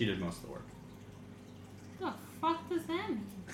 She did most of the work. The fuck does that mean?